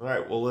 All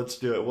right, well, let's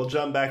do it. We'll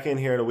jump back in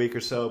here in a week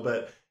or so.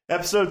 But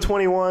episode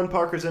 21,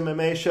 Parker's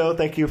MMA Show.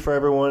 Thank you for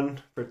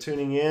everyone for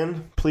tuning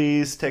in.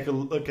 Please take a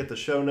look at the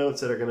show notes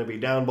that are going to be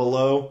down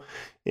below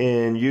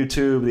in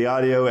YouTube, the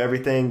audio,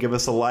 everything. Give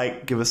us a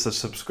like, give us a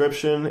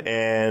subscription,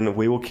 and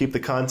we will keep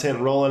the content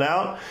rolling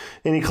out.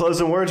 Any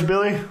closing words,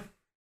 Billy?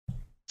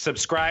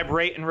 Subscribe,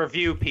 rate, and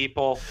review,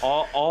 people.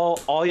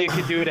 All you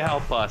can do to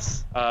help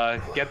us.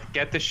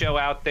 Get the show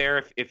out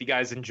there if you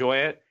guys enjoy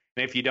it.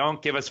 And if you don't,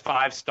 give us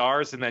 5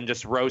 stars and then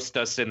just roast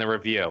us in the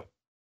review.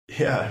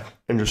 Yeah,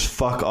 and just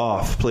fuck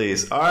off,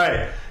 please. All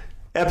right,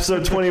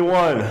 episode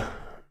 21.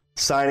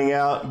 Signing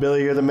out.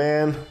 Billy, you're the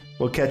man.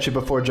 We'll catch you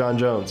before Jon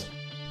Jones.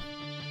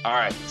 All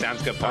right,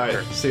 sounds good, Parker.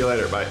 All right, see you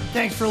later. Bye.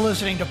 Thanks for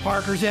listening to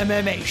Parker's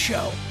MMA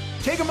Show.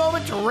 Take a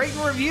moment to rate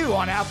and review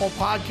on Apple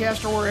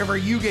Podcast or wherever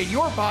you get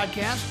your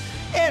podcasts,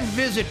 and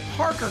visit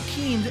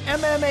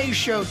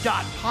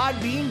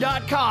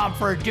ParkerKeensMMAShow.podbean.com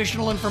for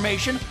additional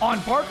information on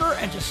Parker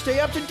and to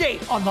stay up to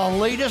date on the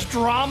latest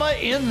drama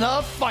in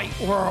the fight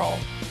world.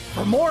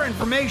 For more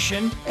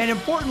information and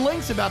important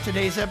links about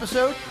today's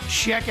episode,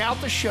 check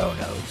out the show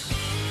notes.